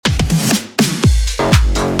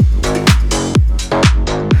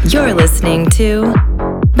You're listening to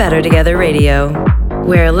Better Together Radio,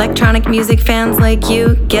 where electronic music fans like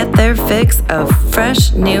you get their fix of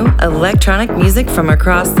fresh, new electronic music from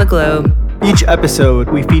across the globe. Each episode,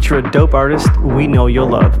 we feature a dope artist we know you'll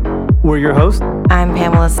love. We're your hosts. I'm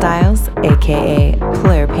Pamela Styles, aka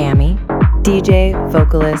Player Pammy, DJ,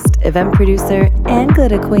 vocalist, event producer, and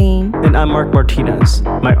glitter queen. And I'm Mark Martinez.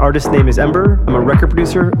 My artist name is Ember. I'm a record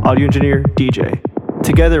producer, audio engineer, DJ.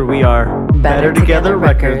 Together we are Better Together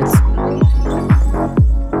Records.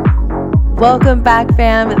 Welcome back,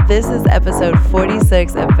 fam. This is episode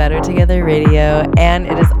 46 of Better Together Radio, and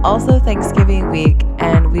it is also Thanksgiving week,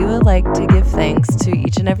 and we would like to give thanks to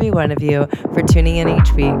each and every one of you for tuning in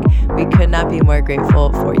each week. We could not be more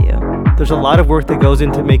grateful for you. There's a lot of work that goes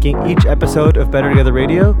into making each episode of Better Together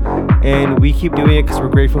Radio, and we keep doing it because we're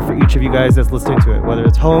grateful for each of you guys that's listening to it. Whether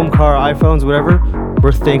it's home, car, iPhones, whatever,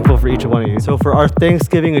 we're thankful for each one of you. So for our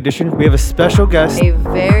Thanksgiving edition, we have a special guest. A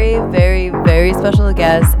very, very, very special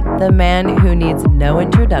guest, the man who needs no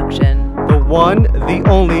introduction. The one, the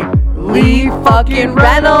only, Lee fucking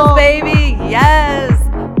Reynolds, baby! Yes!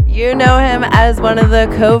 You know him as one of the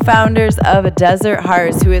co-founders of Desert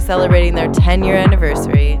Hearts, who is celebrating their 10-year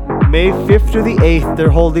anniversary. May 5th through the 8th, they're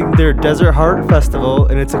holding their Desert Heart Festival,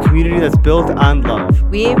 and it's a community that's built on love.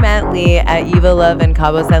 We met Lee at Eva Love in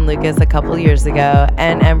Cabo San Lucas a couple years ago,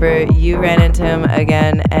 and Ember, you ran into him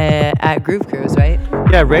again at Groove Cruise, right?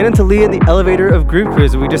 Yeah, I ran into Lee in the elevator of Groove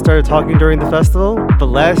Cruise, and we just started talking during the festival. The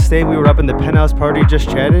last day we were up in the penthouse party just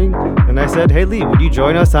chatting, and I said, hey Lee, would you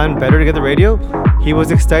join us on Better Together Radio? He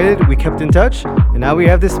was excited, we kept in touch, and now we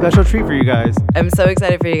have this special treat for you guys. I'm so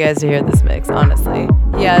excited for you guys to hear this mix, honestly.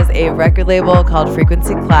 He has a record label called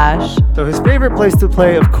Frequency Clash. So his favorite place to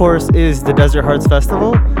play, of course, is the Desert Hearts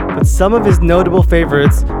Festival, but some of his notable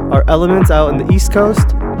favorites are Elements out in the East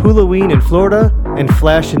Coast, Halloween in Florida, and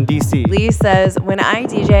Flash in DC. Lee says, when I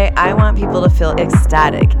DJ, I want people to feel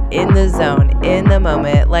ecstatic, in the zone, in the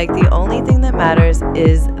moment, like the only thing that matters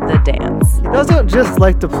is the dance. He doesn't just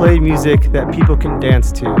like to play music that people can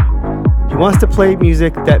dance to. He wants to play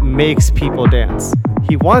music that makes people dance.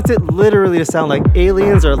 He wants it literally to sound like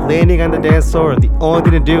aliens are landing on the dance floor and the only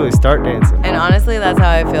thing to do is start dancing. And honestly, that's how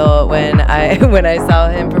I feel when I saw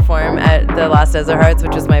him perform at the Last Desert Hearts,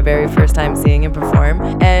 which was my very first time seeing him perform.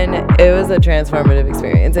 And it was a transformative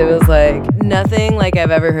experience. It was like nothing like I've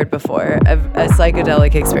ever heard before, a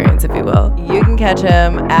psychedelic experience, if you will. You can catch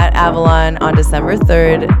him at Avalon on December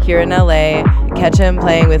 3rd here in LA. Catch him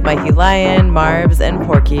playing with Mikey Lion, Marbs, and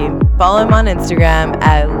Porky. Follow him on Instagram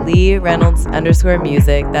at @LeeReynolds_music.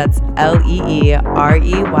 That's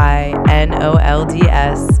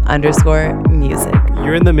LeeReynolds_music.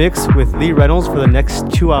 You're in the mix with Lee Reynolds for the next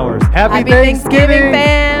 2 hours. Happy Thanksgiving,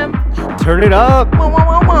 fam! Turn it up! Wah, wah,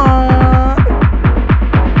 wah, wah.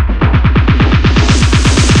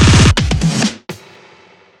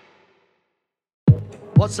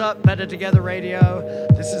 What's up, Better Together Radio?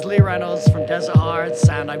 This is Lee Reynolds from Desert Hearts,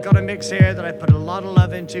 and I've got a mix here that I put a lot of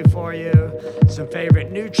love into for you. Some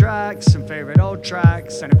favorite new tracks, some favorite old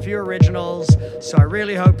tracks, and a few originals, so I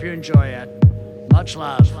really hope you enjoy it. Much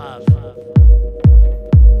love.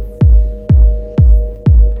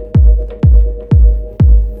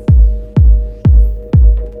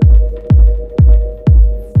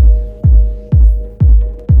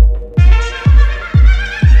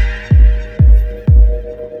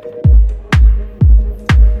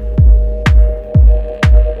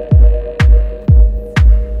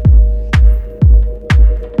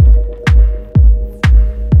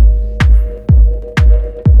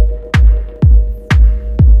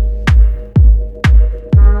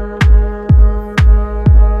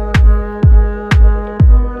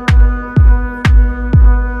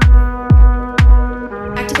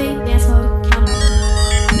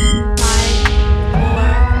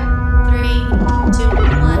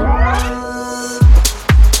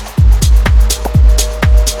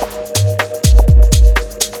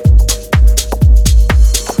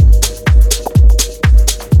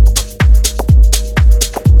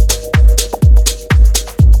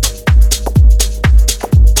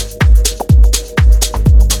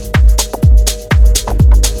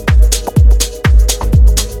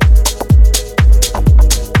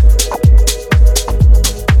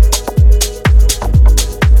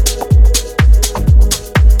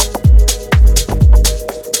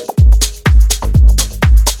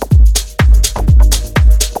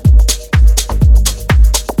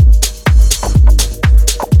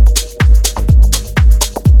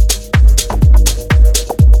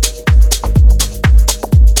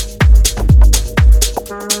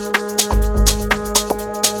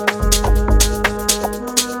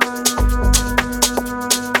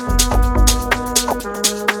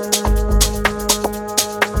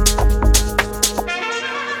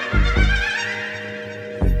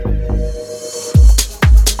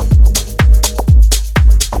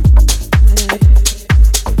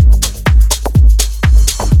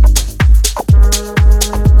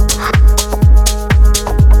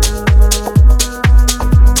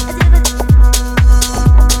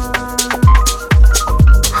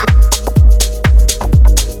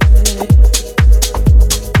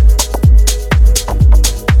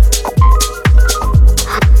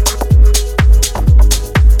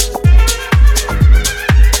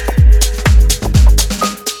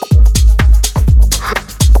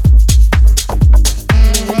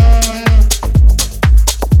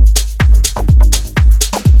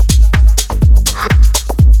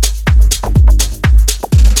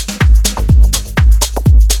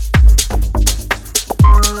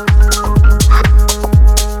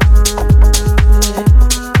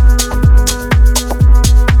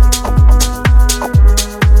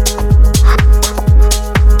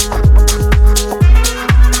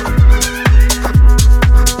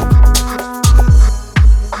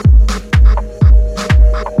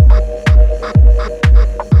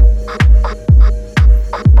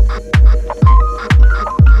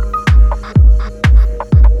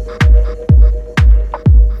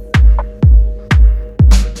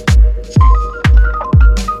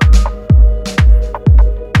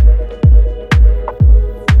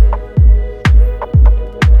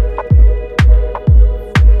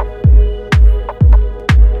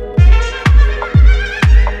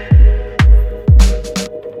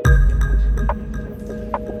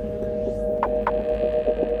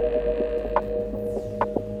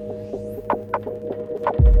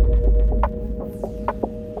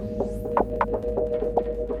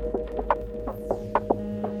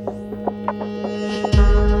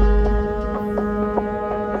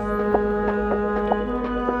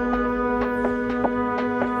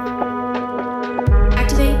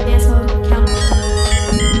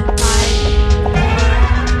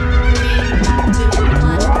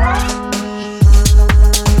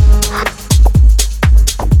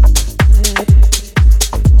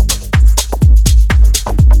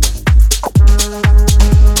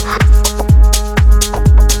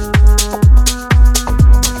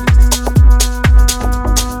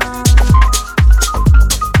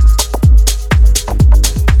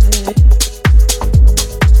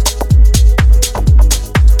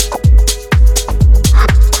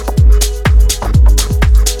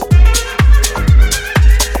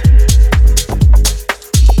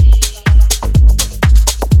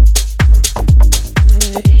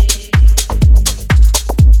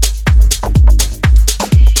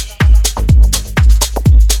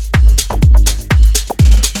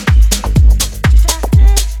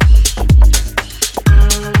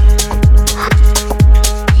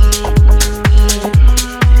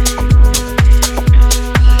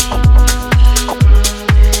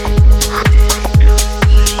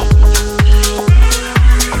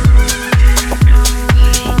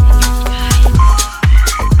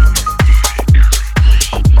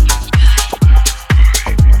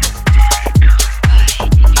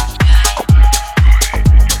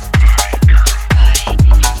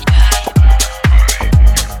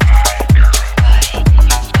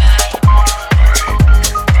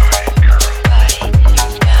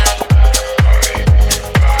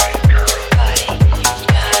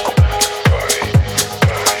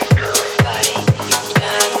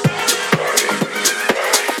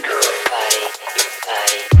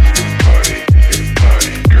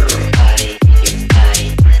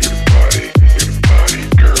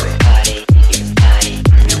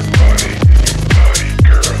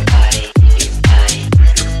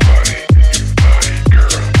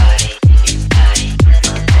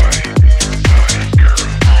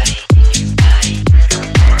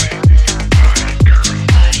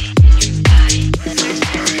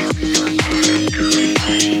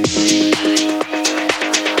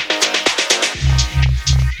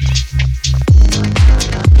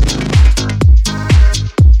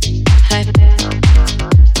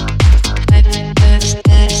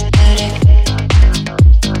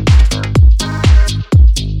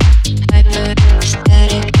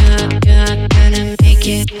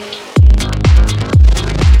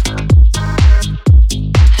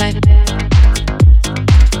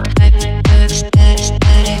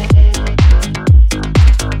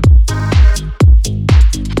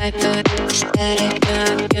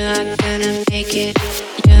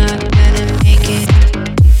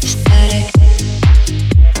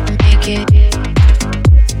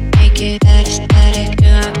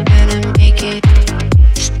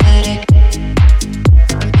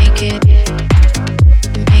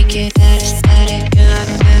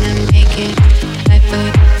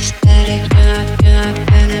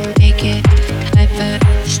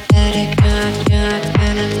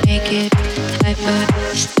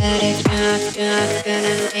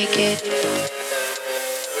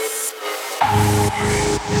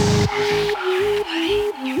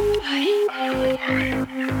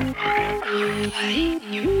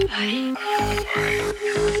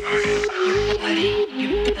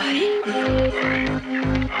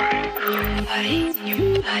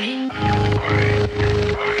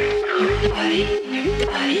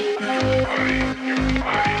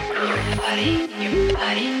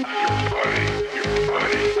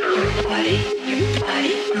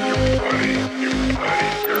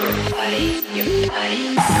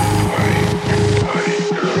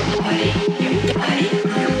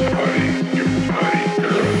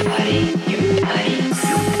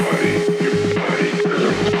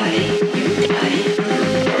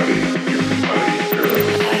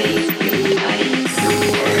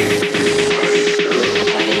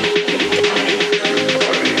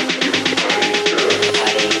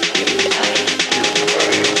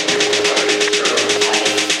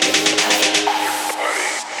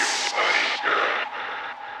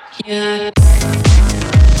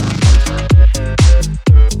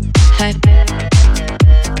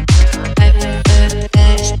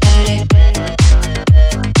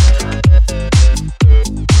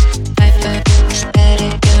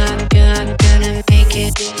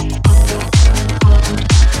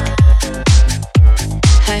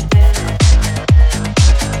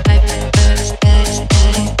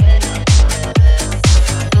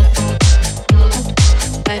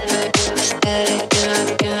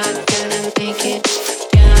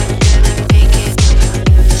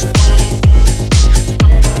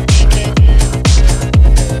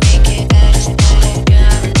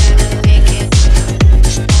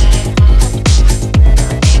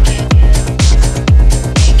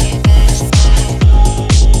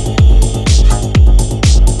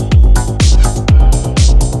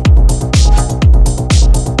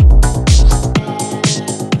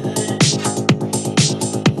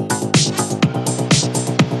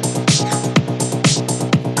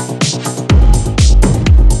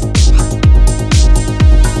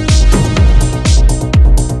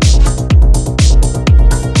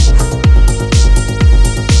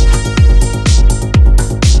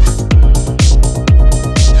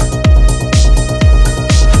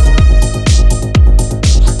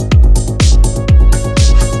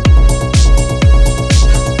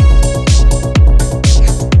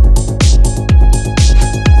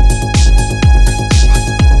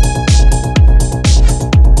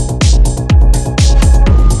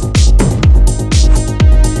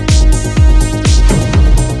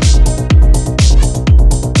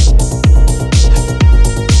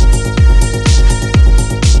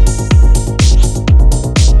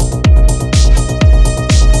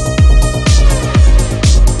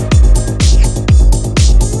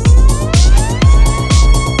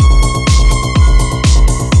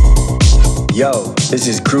 Yo, this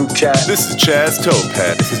is Group Chat. This is Chaz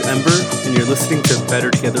Topaz. This is Ember, and you're listening to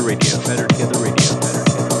Better Together Radio. Better Together Radio. Better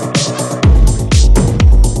Together Radio.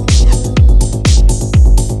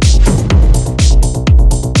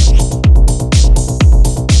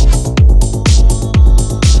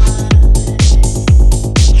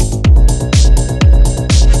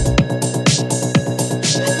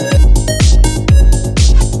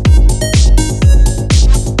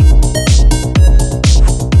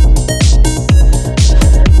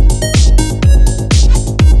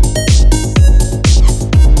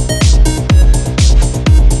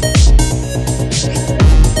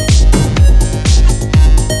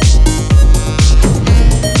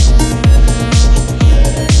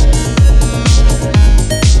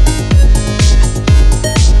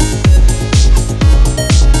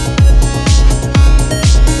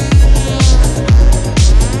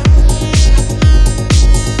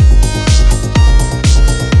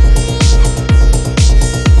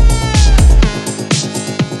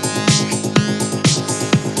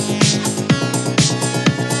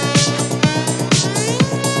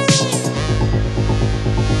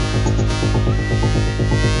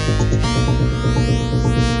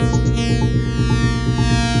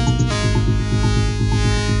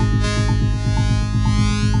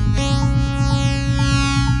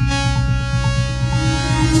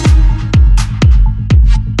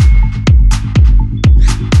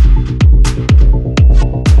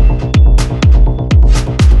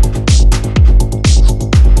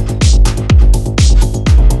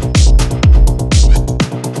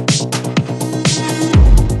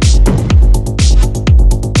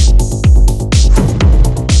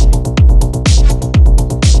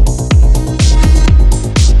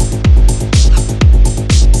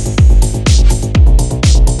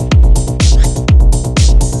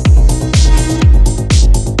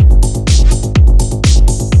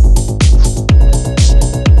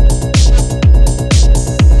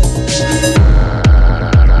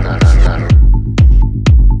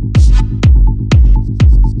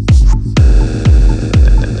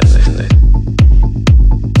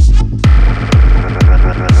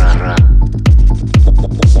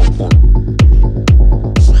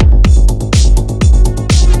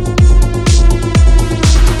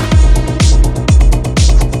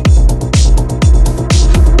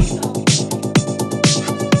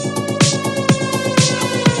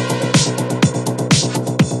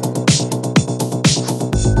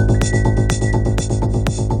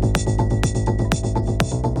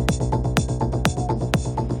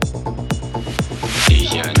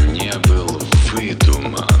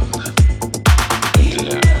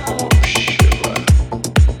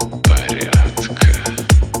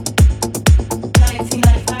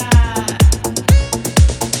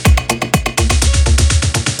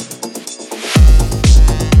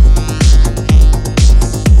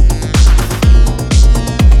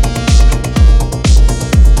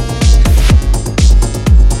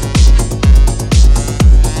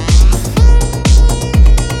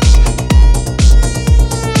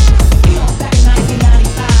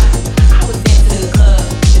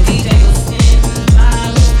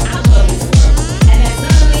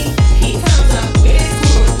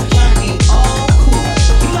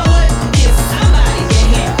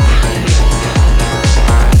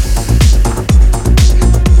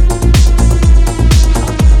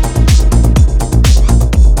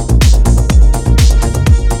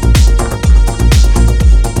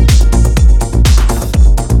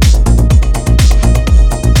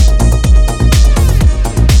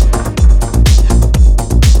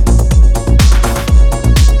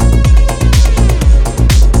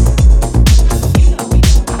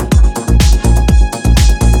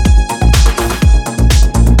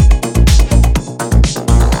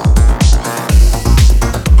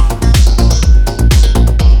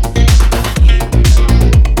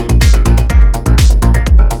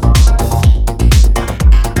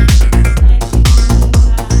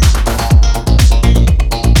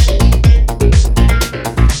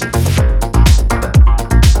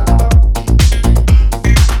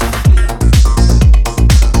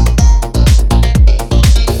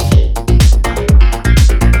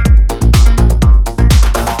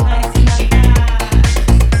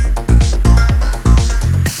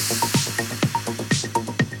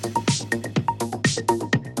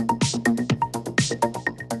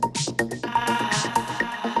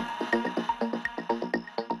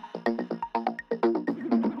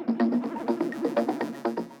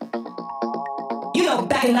 know,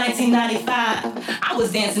 back in 1995, I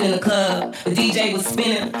was dancing in the club. The DJ was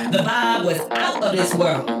spinning. The vibe was out of this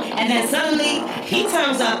world. And then suddenly, he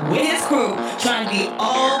turns up with his crew, trying to be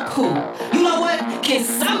all cool. You know what? Can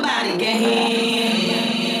somebody get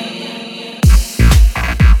him?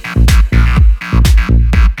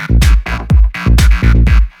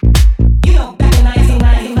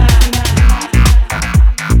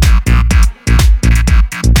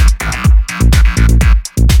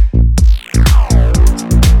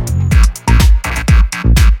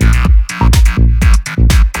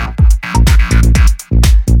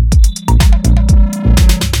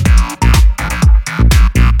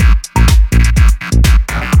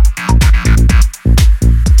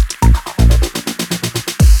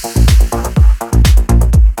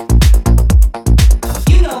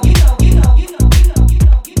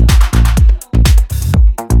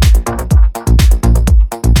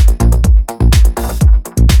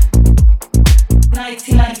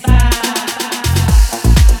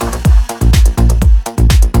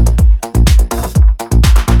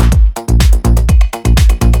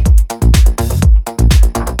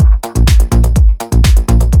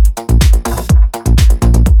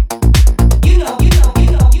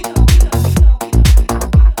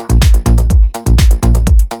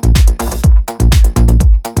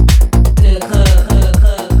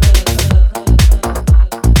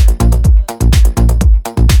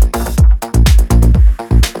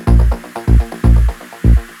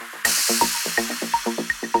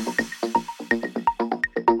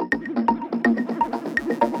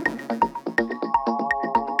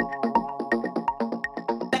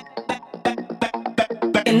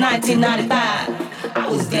 In 1995, I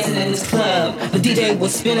was dancing in this club. The DJ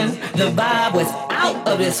was spinning, the vibe was out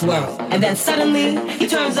of this world. And then suddenly, he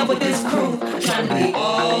turns up with his crew, trying to be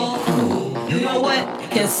all cool. You know what?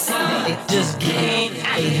 Can somebody just get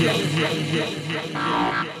out of here?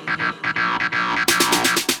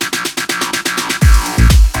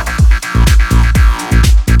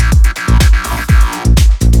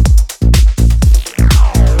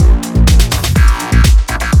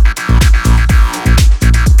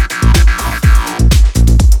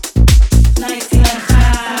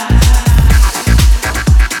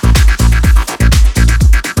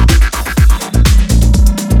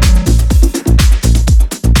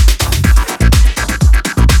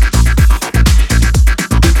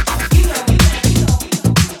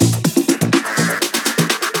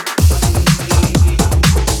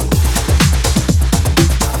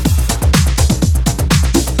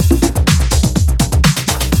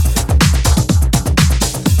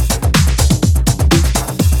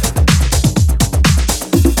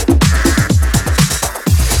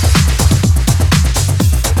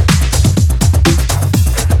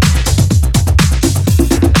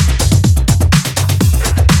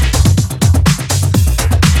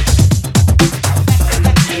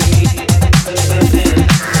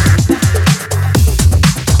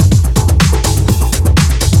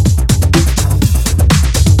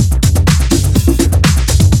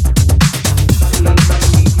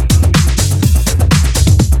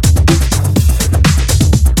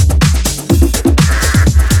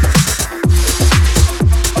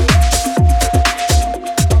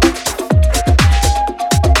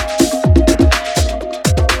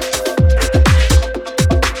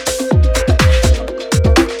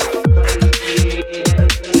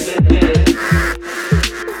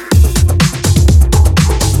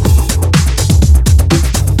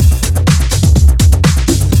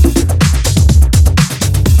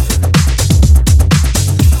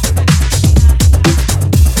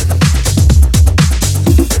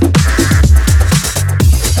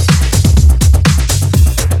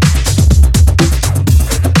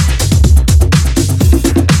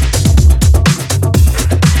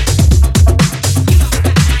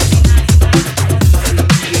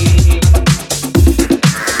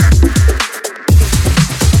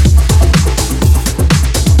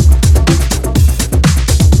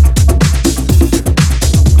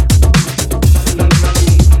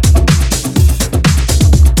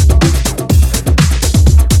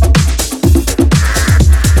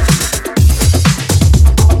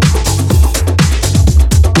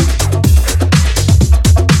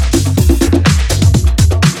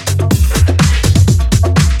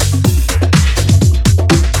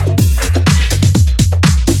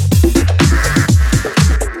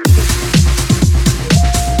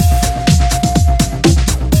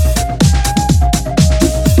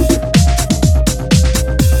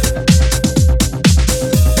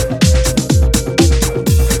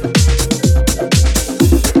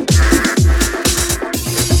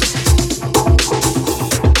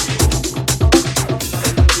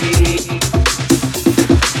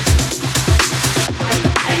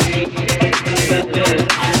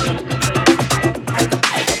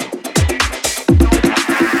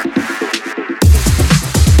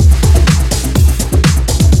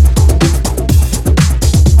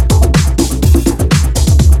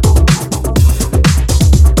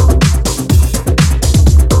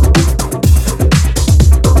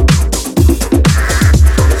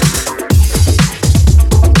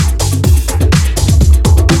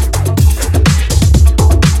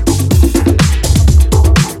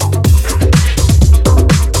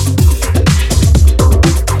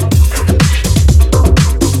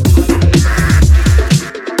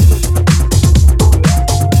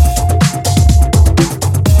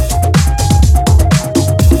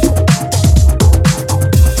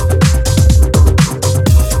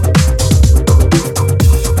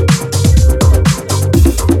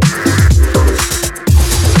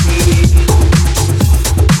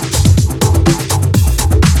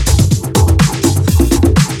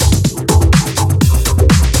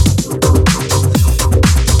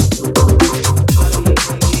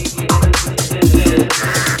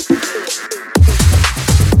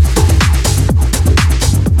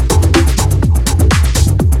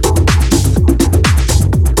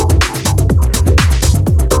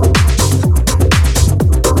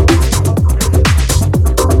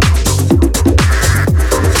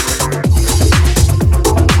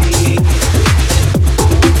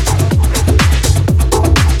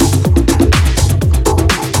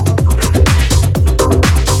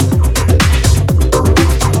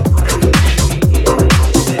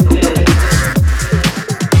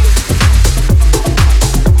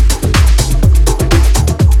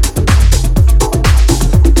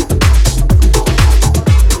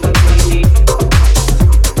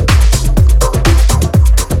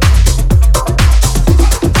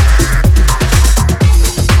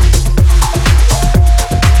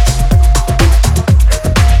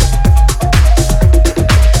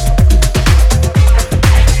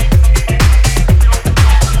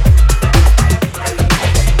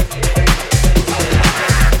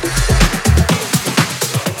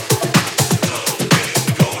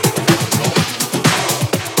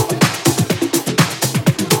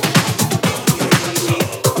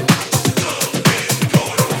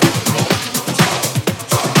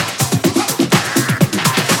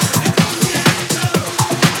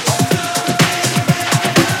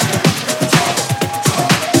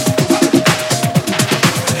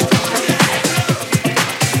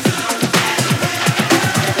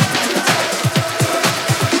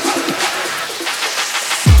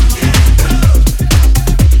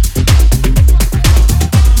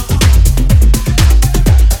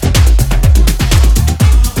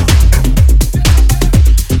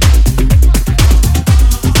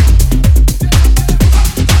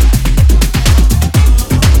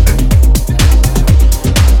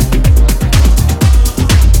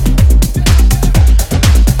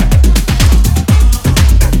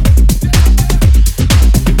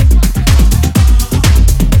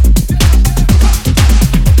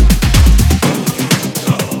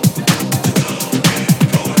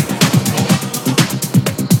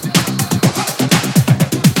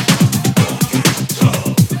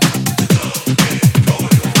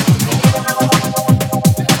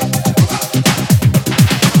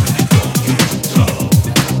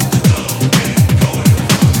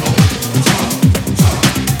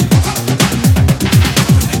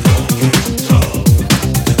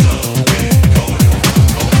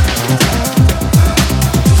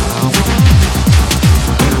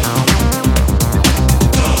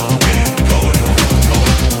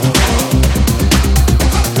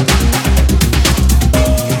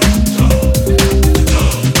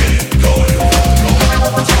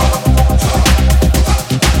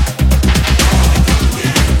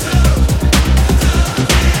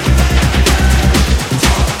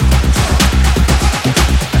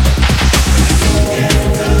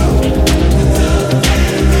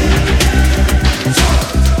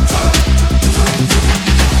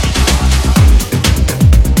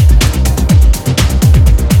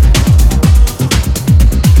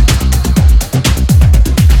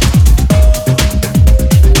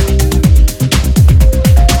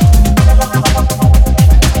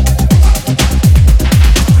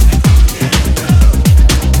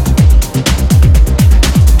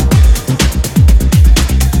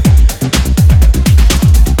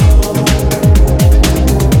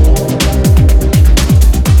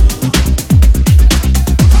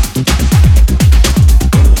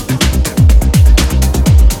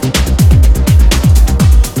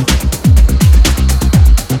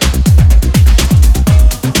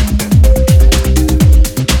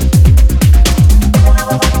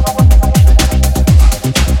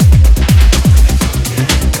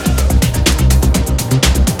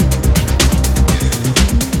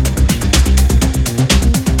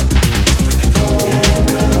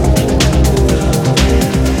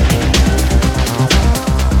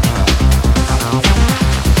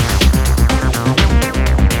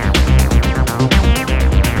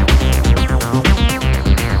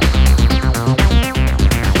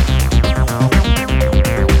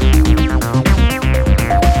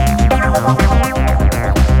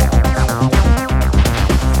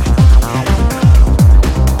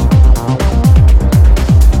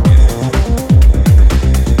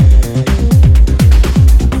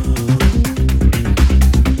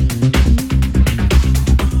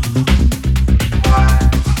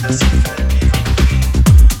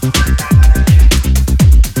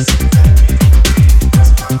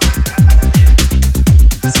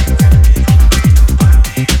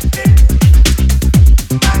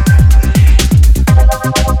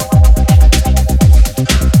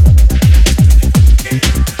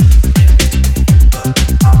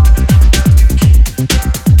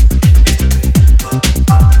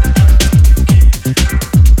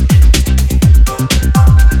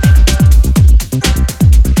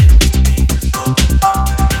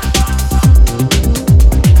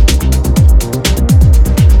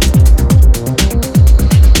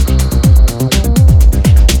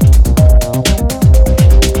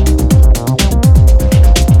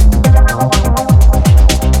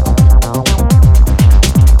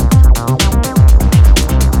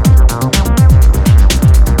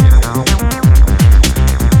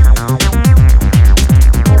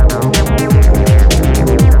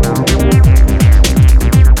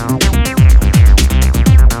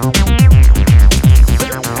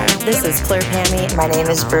 My name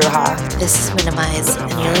is Bruja. This is Minimize,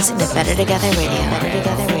 and you're listening to Better Together Radio. Better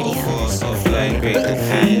Together Radio.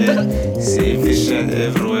 See vision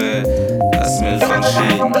everywhere. I smell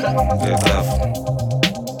function. Get up.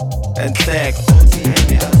 And tag.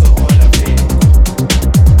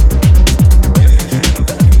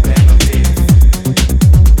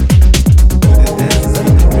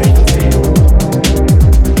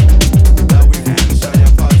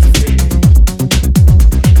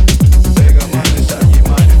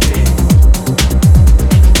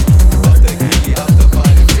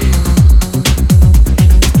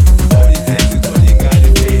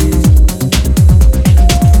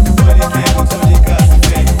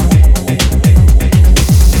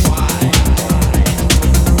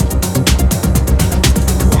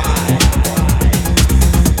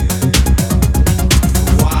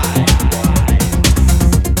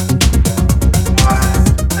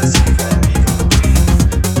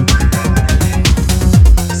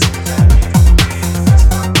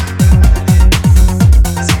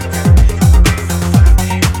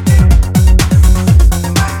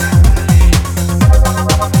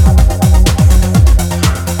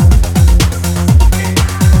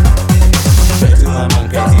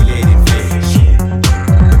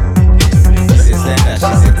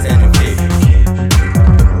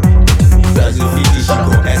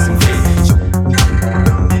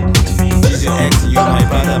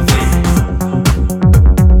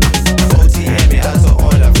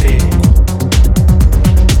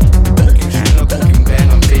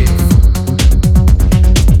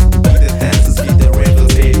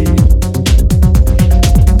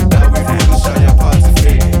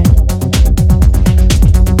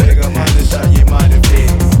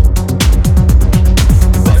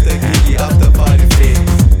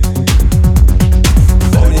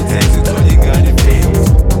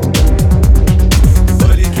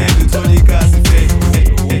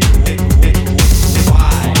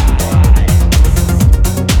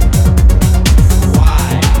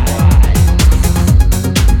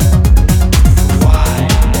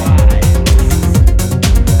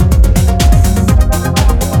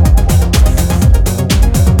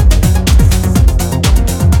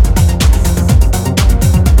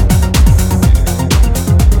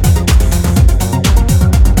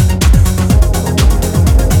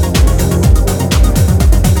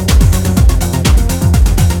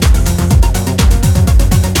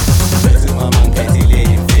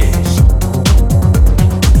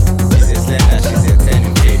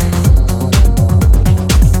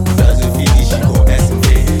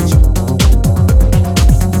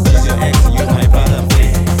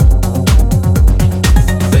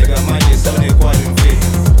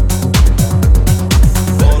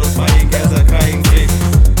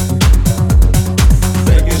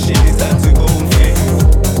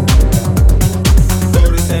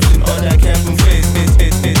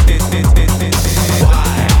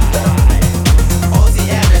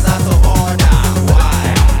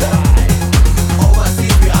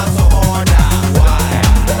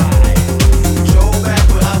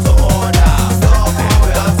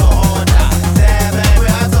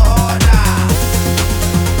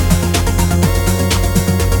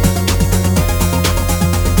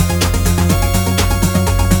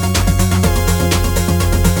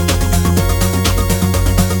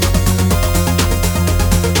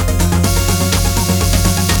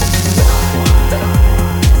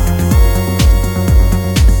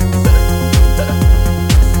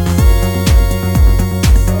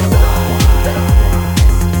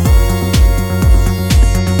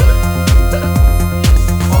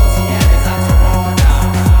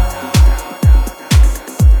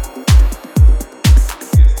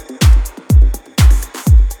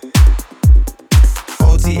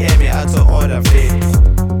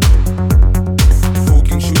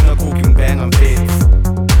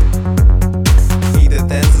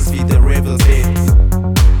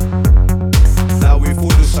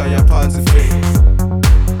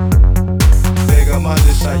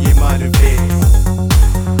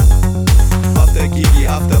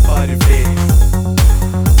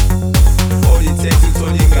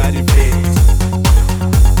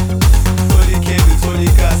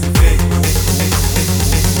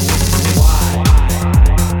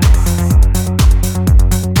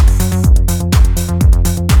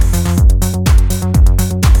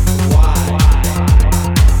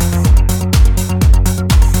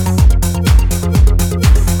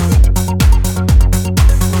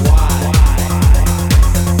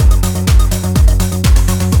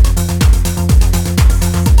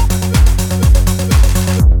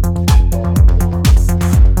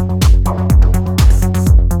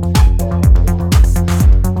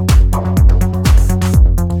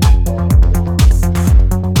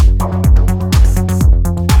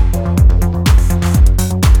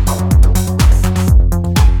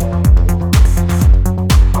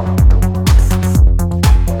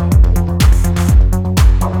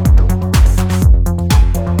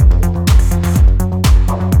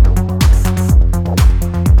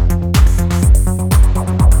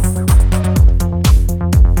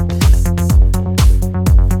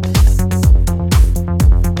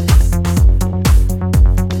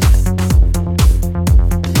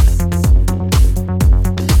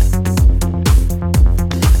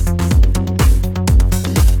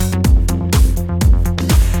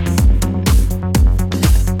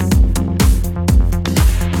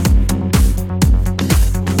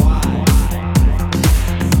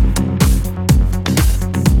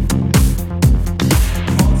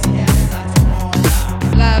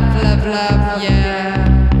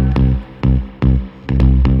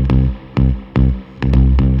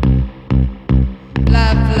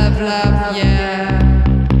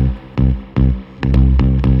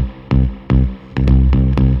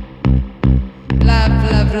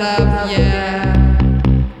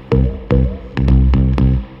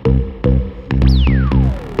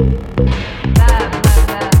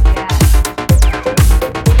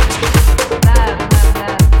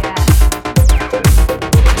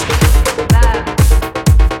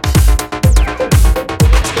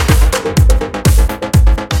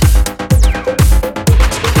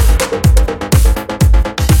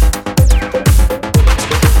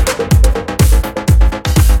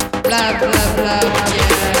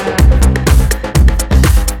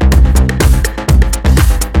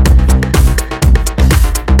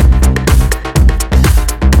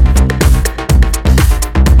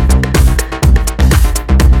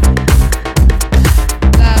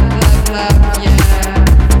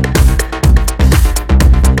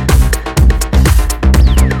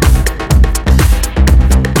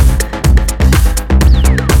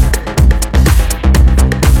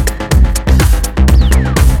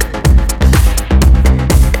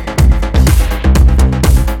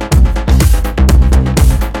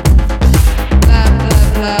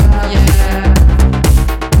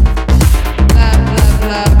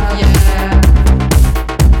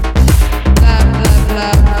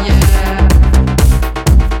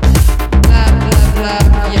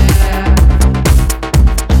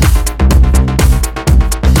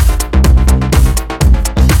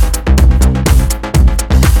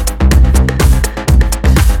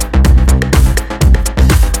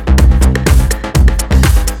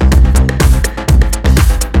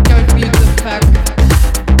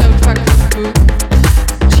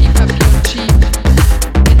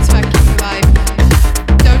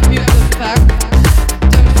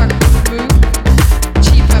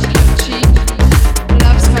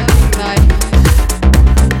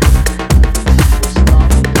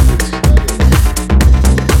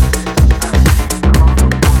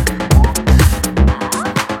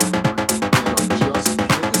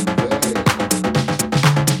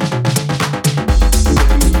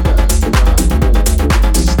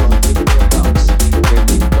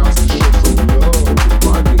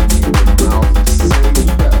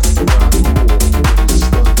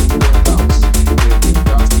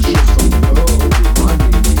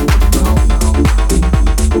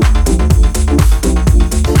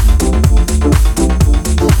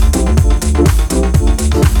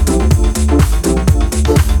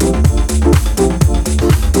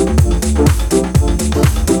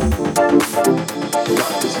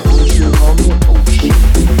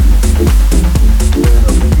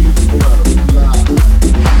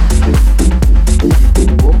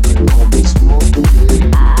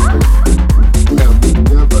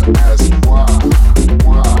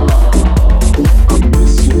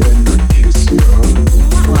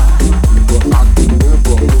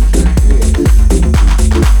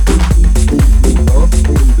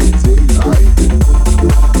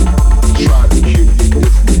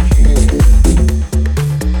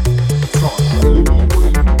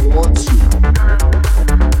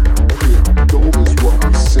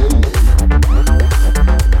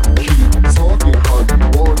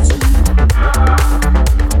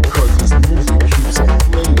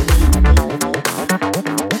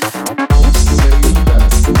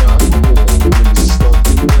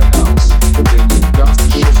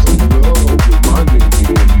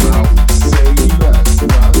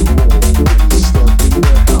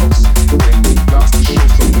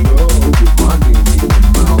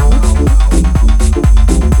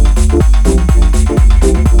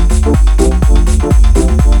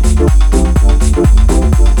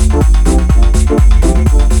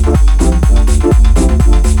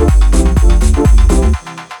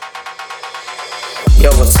 Yo,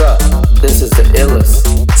 what's up? This is the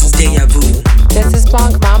illest. This is Deja Vu. This is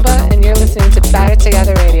Bonk Mamba, and you're listening to Better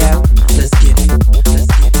Together Radio. Let's get it. Let's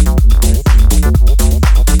get it.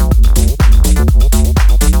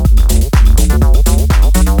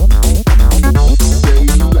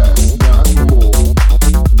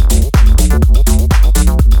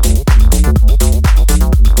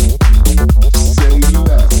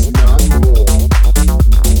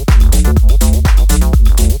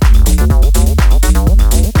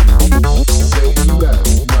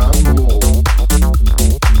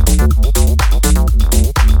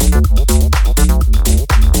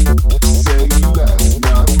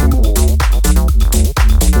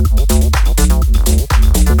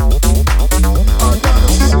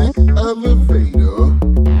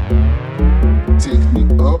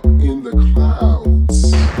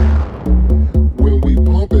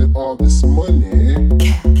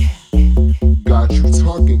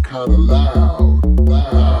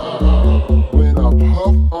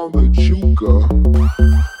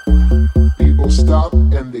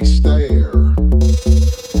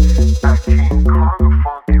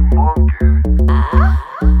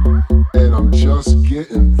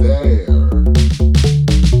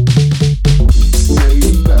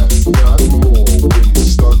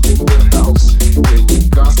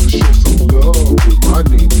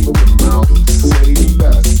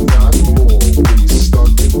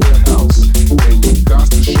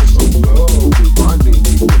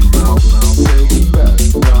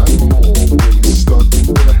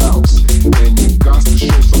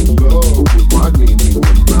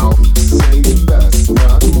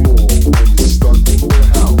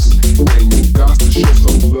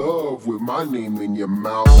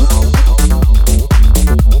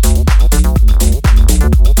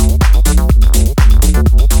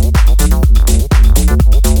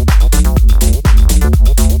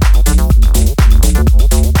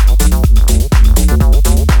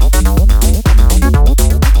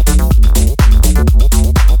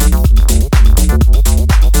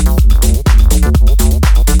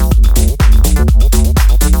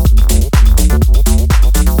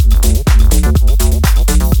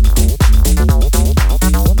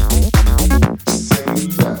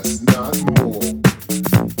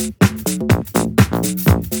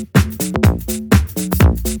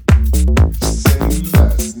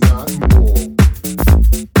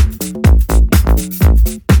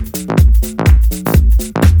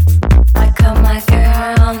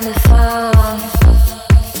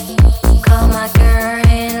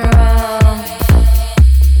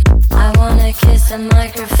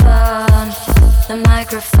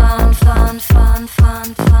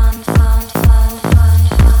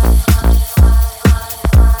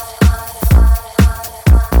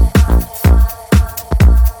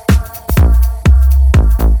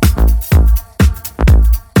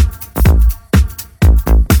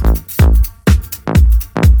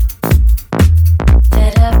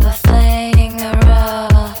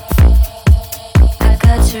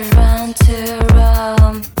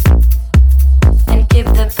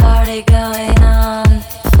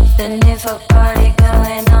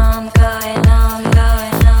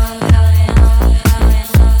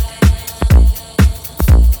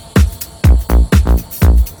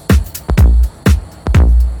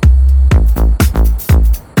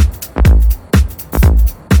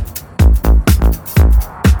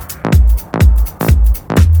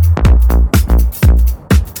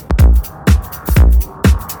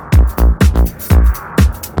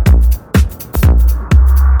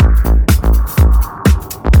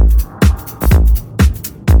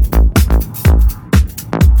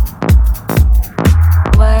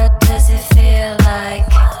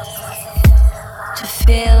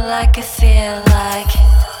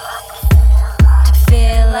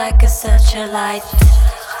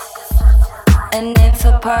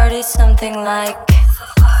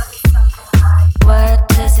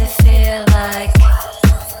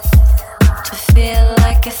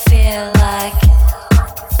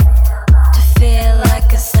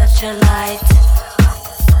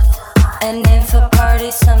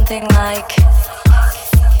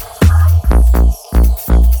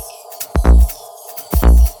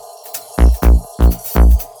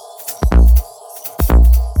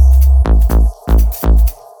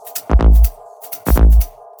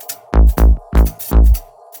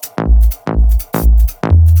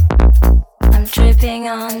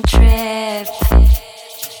 On trip,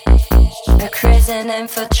 we're cruising in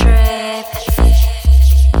for trip.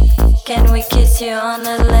 Can we kiss you on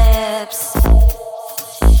the lips?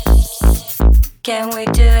 Can we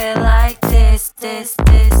do it like this, this,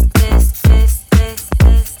 this, this, this, this,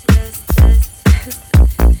 this, this, this, this?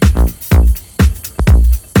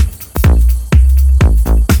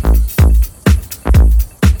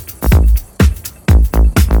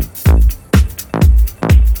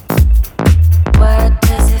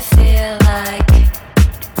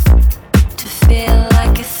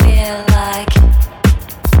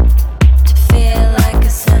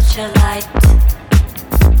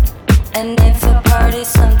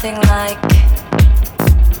 something like.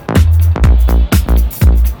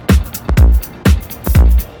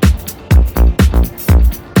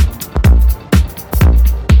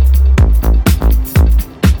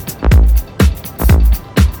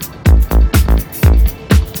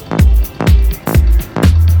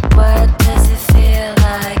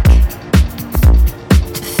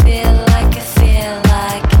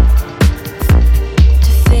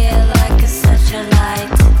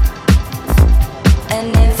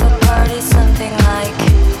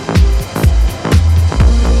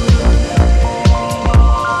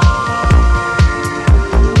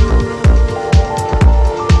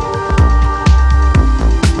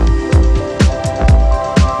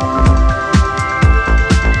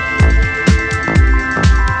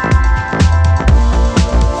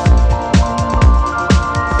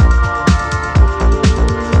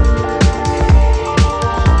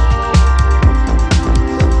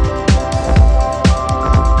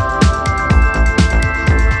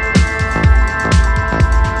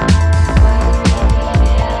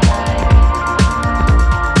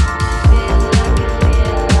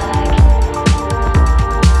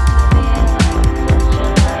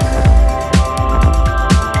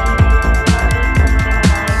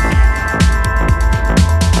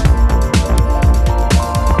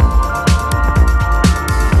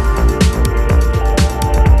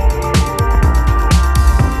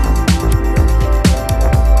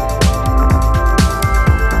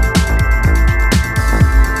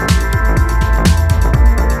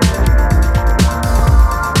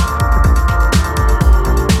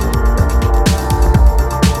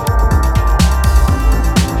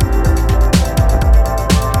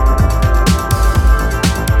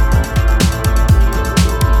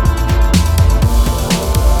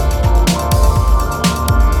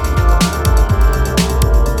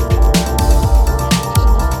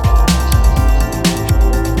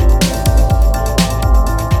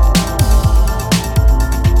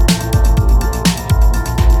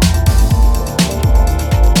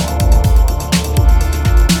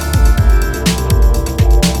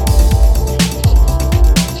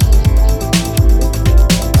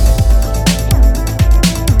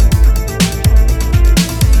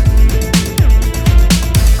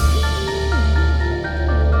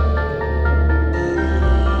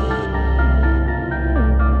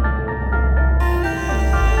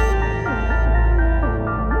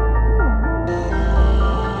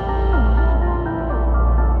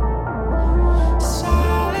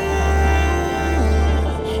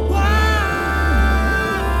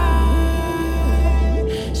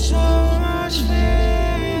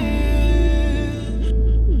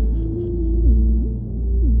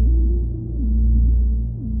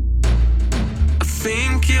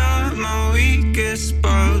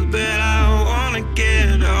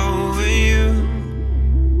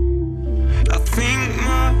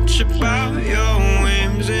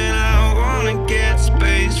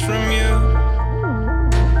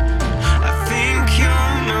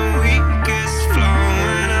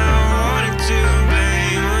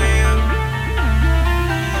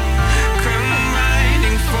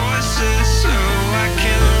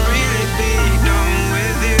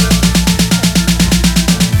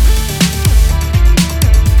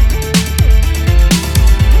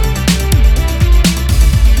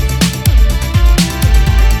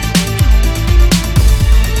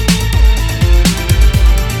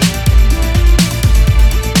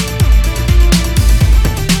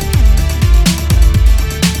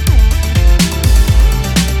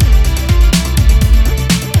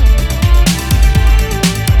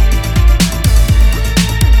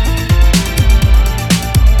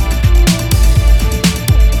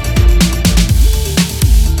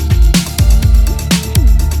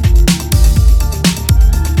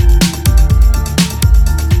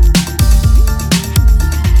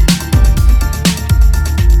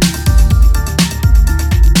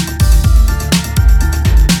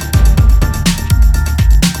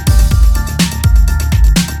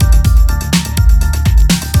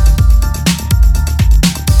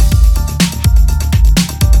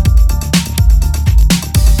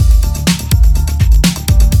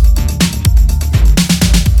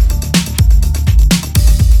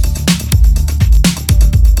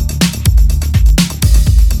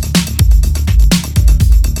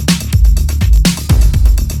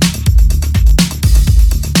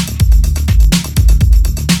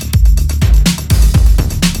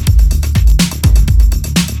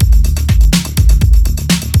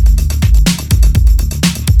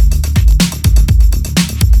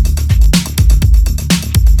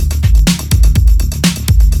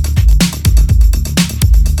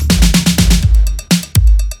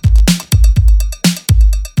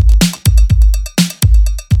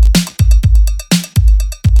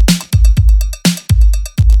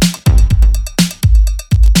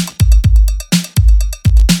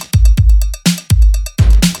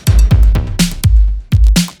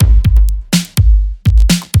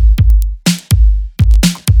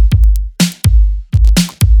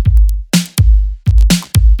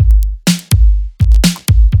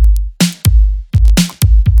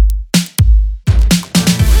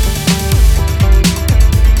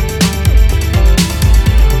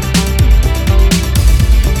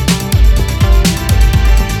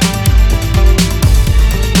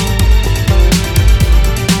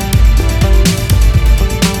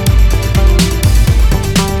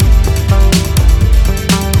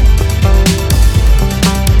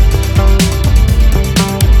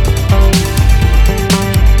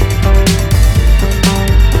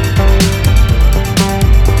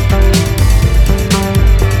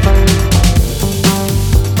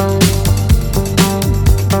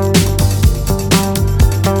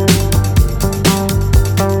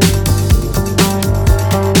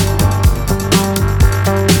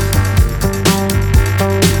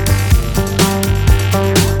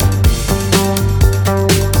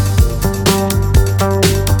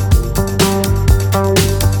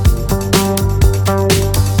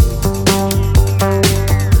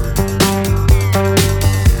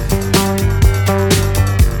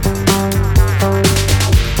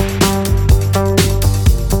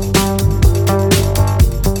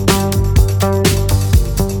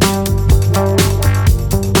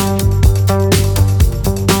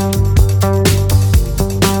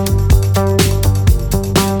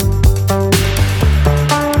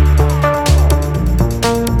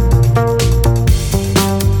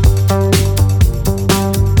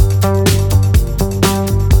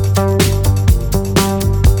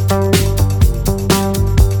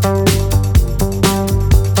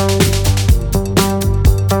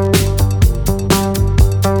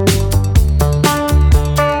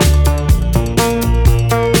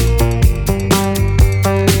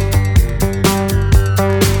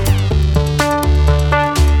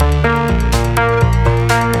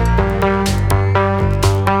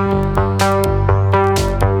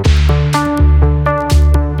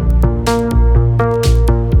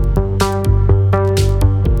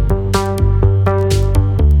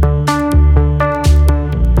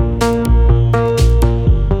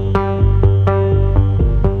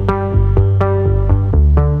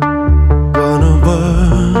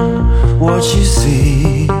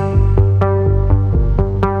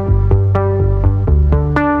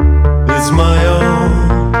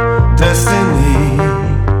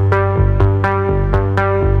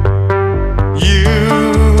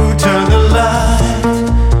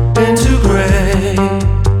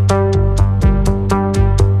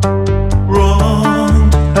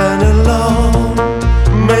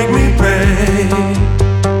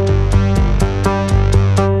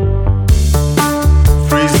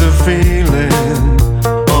 feeling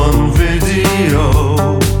on video.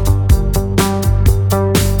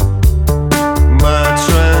 My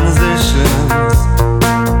transitions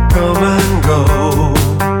come and go.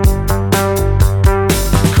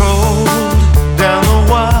 Cold down the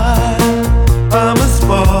wire, I'm a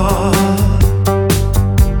spark.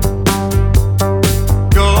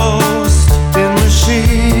 Ghost in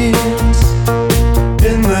machines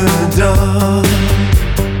in the dark.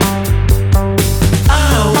 I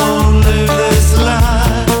won't live this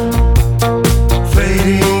life,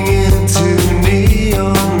 fading into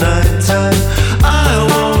neon nighttime. I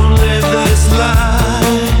won't live this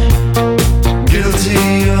life,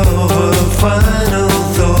 guilty of a final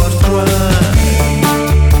thought crime.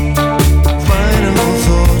 Final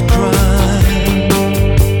thought crime.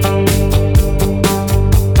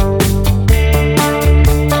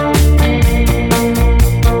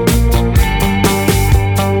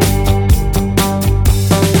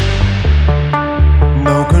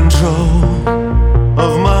 No control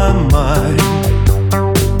of my mind.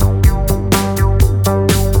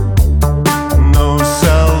 No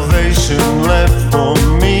salvation left for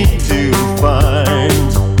me to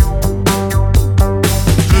find.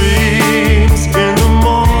 Dreams in the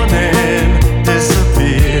morning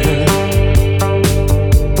disappear.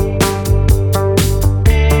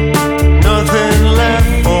 Nothing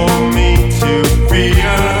left for me to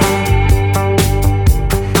fear.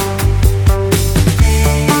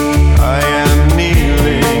 I am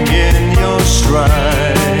kneeling in your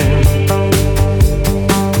shrine.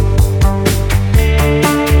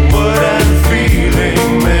 What I'm feeling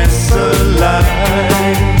misaligned.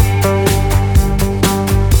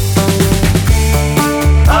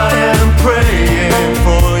 I am praying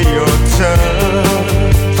for your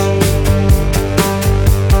touch.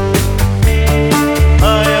 I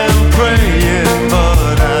am praying,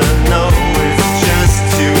 but I know it's just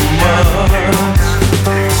too much.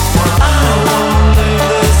 I won't live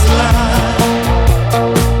this life,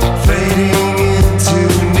 fading into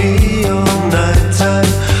neon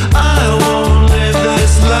nighttime. I won't live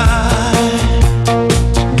this life,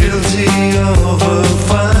 guilty of a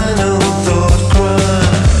final thought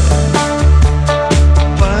crime.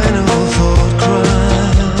 Final thought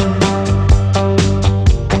crime.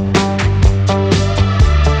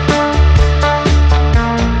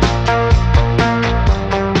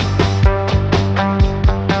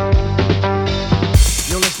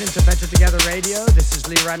 You're listening to Better Together Radio. This is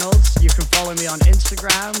Lee Reynolds. You can follow me on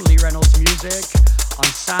Instagram, Lee Reynolds Music, on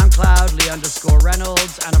SoundCloud,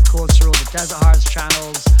 Lee_Reynolds, and of course through all the Desert Hearts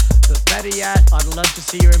channels. But better yet, I'd love to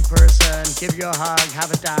see you in person, give you a hug,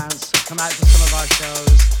 have a dance, come out to some of our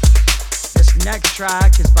shows. This next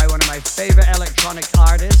track is by one of my favorite electronic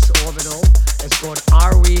artists, Orbital. It's called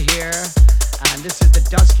Are We Here? And this is the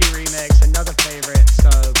Dusky remix, another favorite.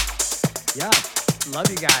 So, yeah, love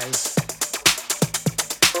you guys.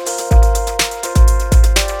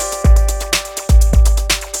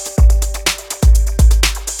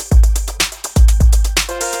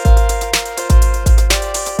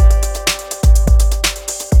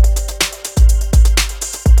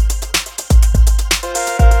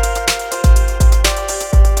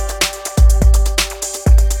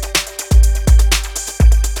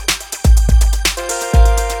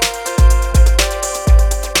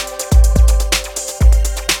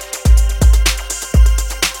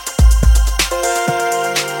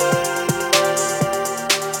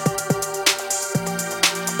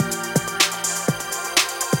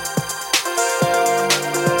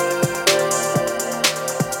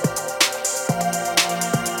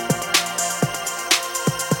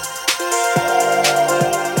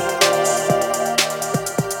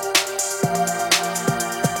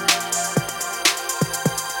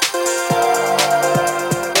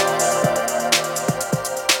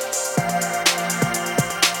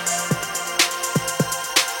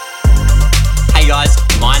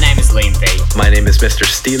 My name is Mr.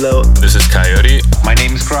 Stilo. This is Coyote. My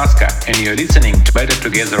name is Kraska, and you're listening to Better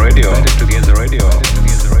Together Radio. Better Together Radio. Better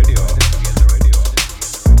Together Radio.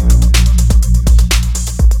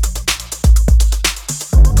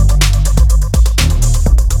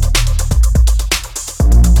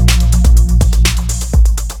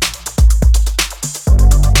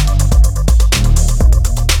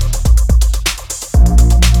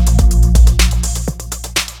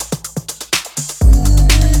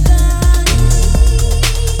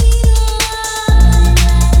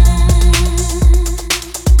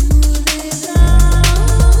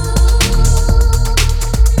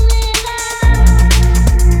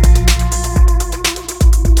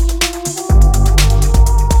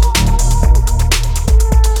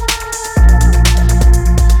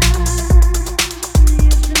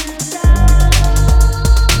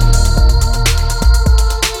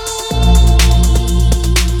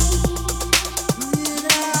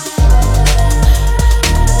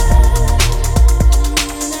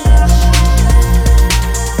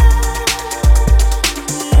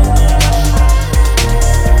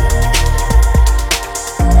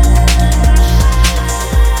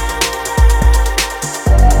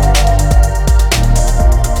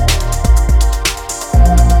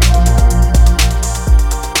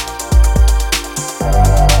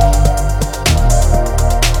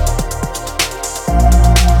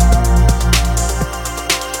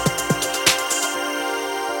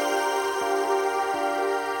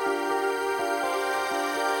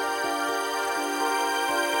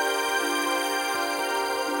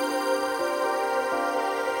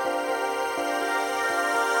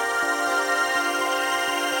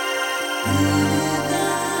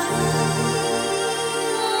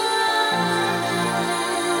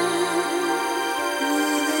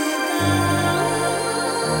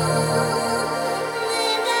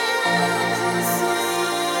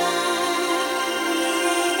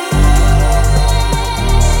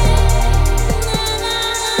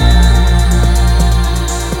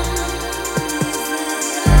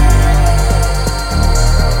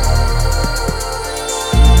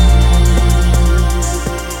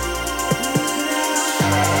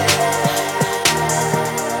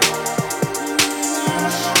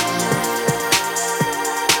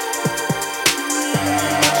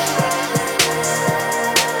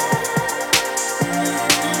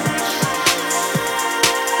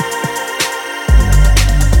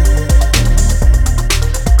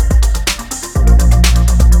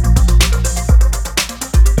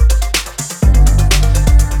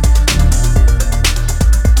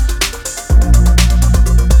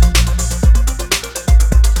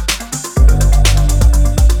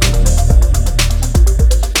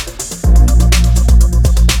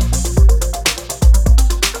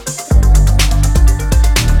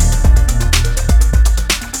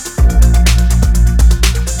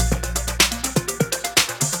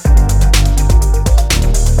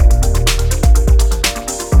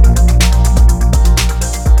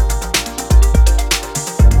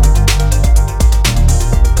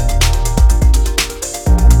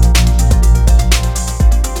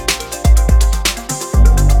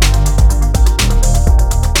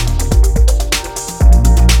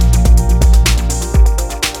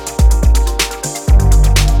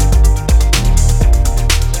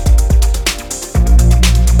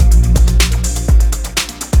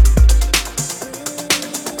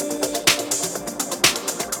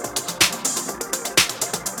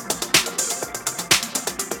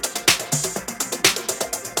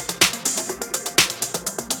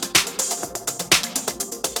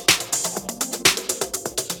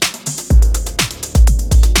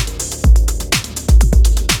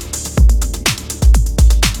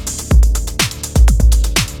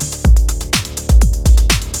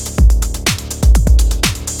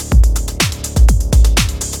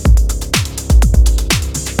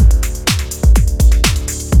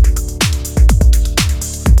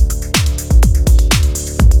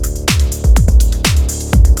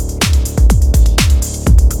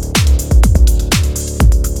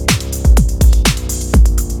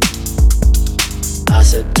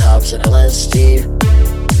 acid, tops, and LSD.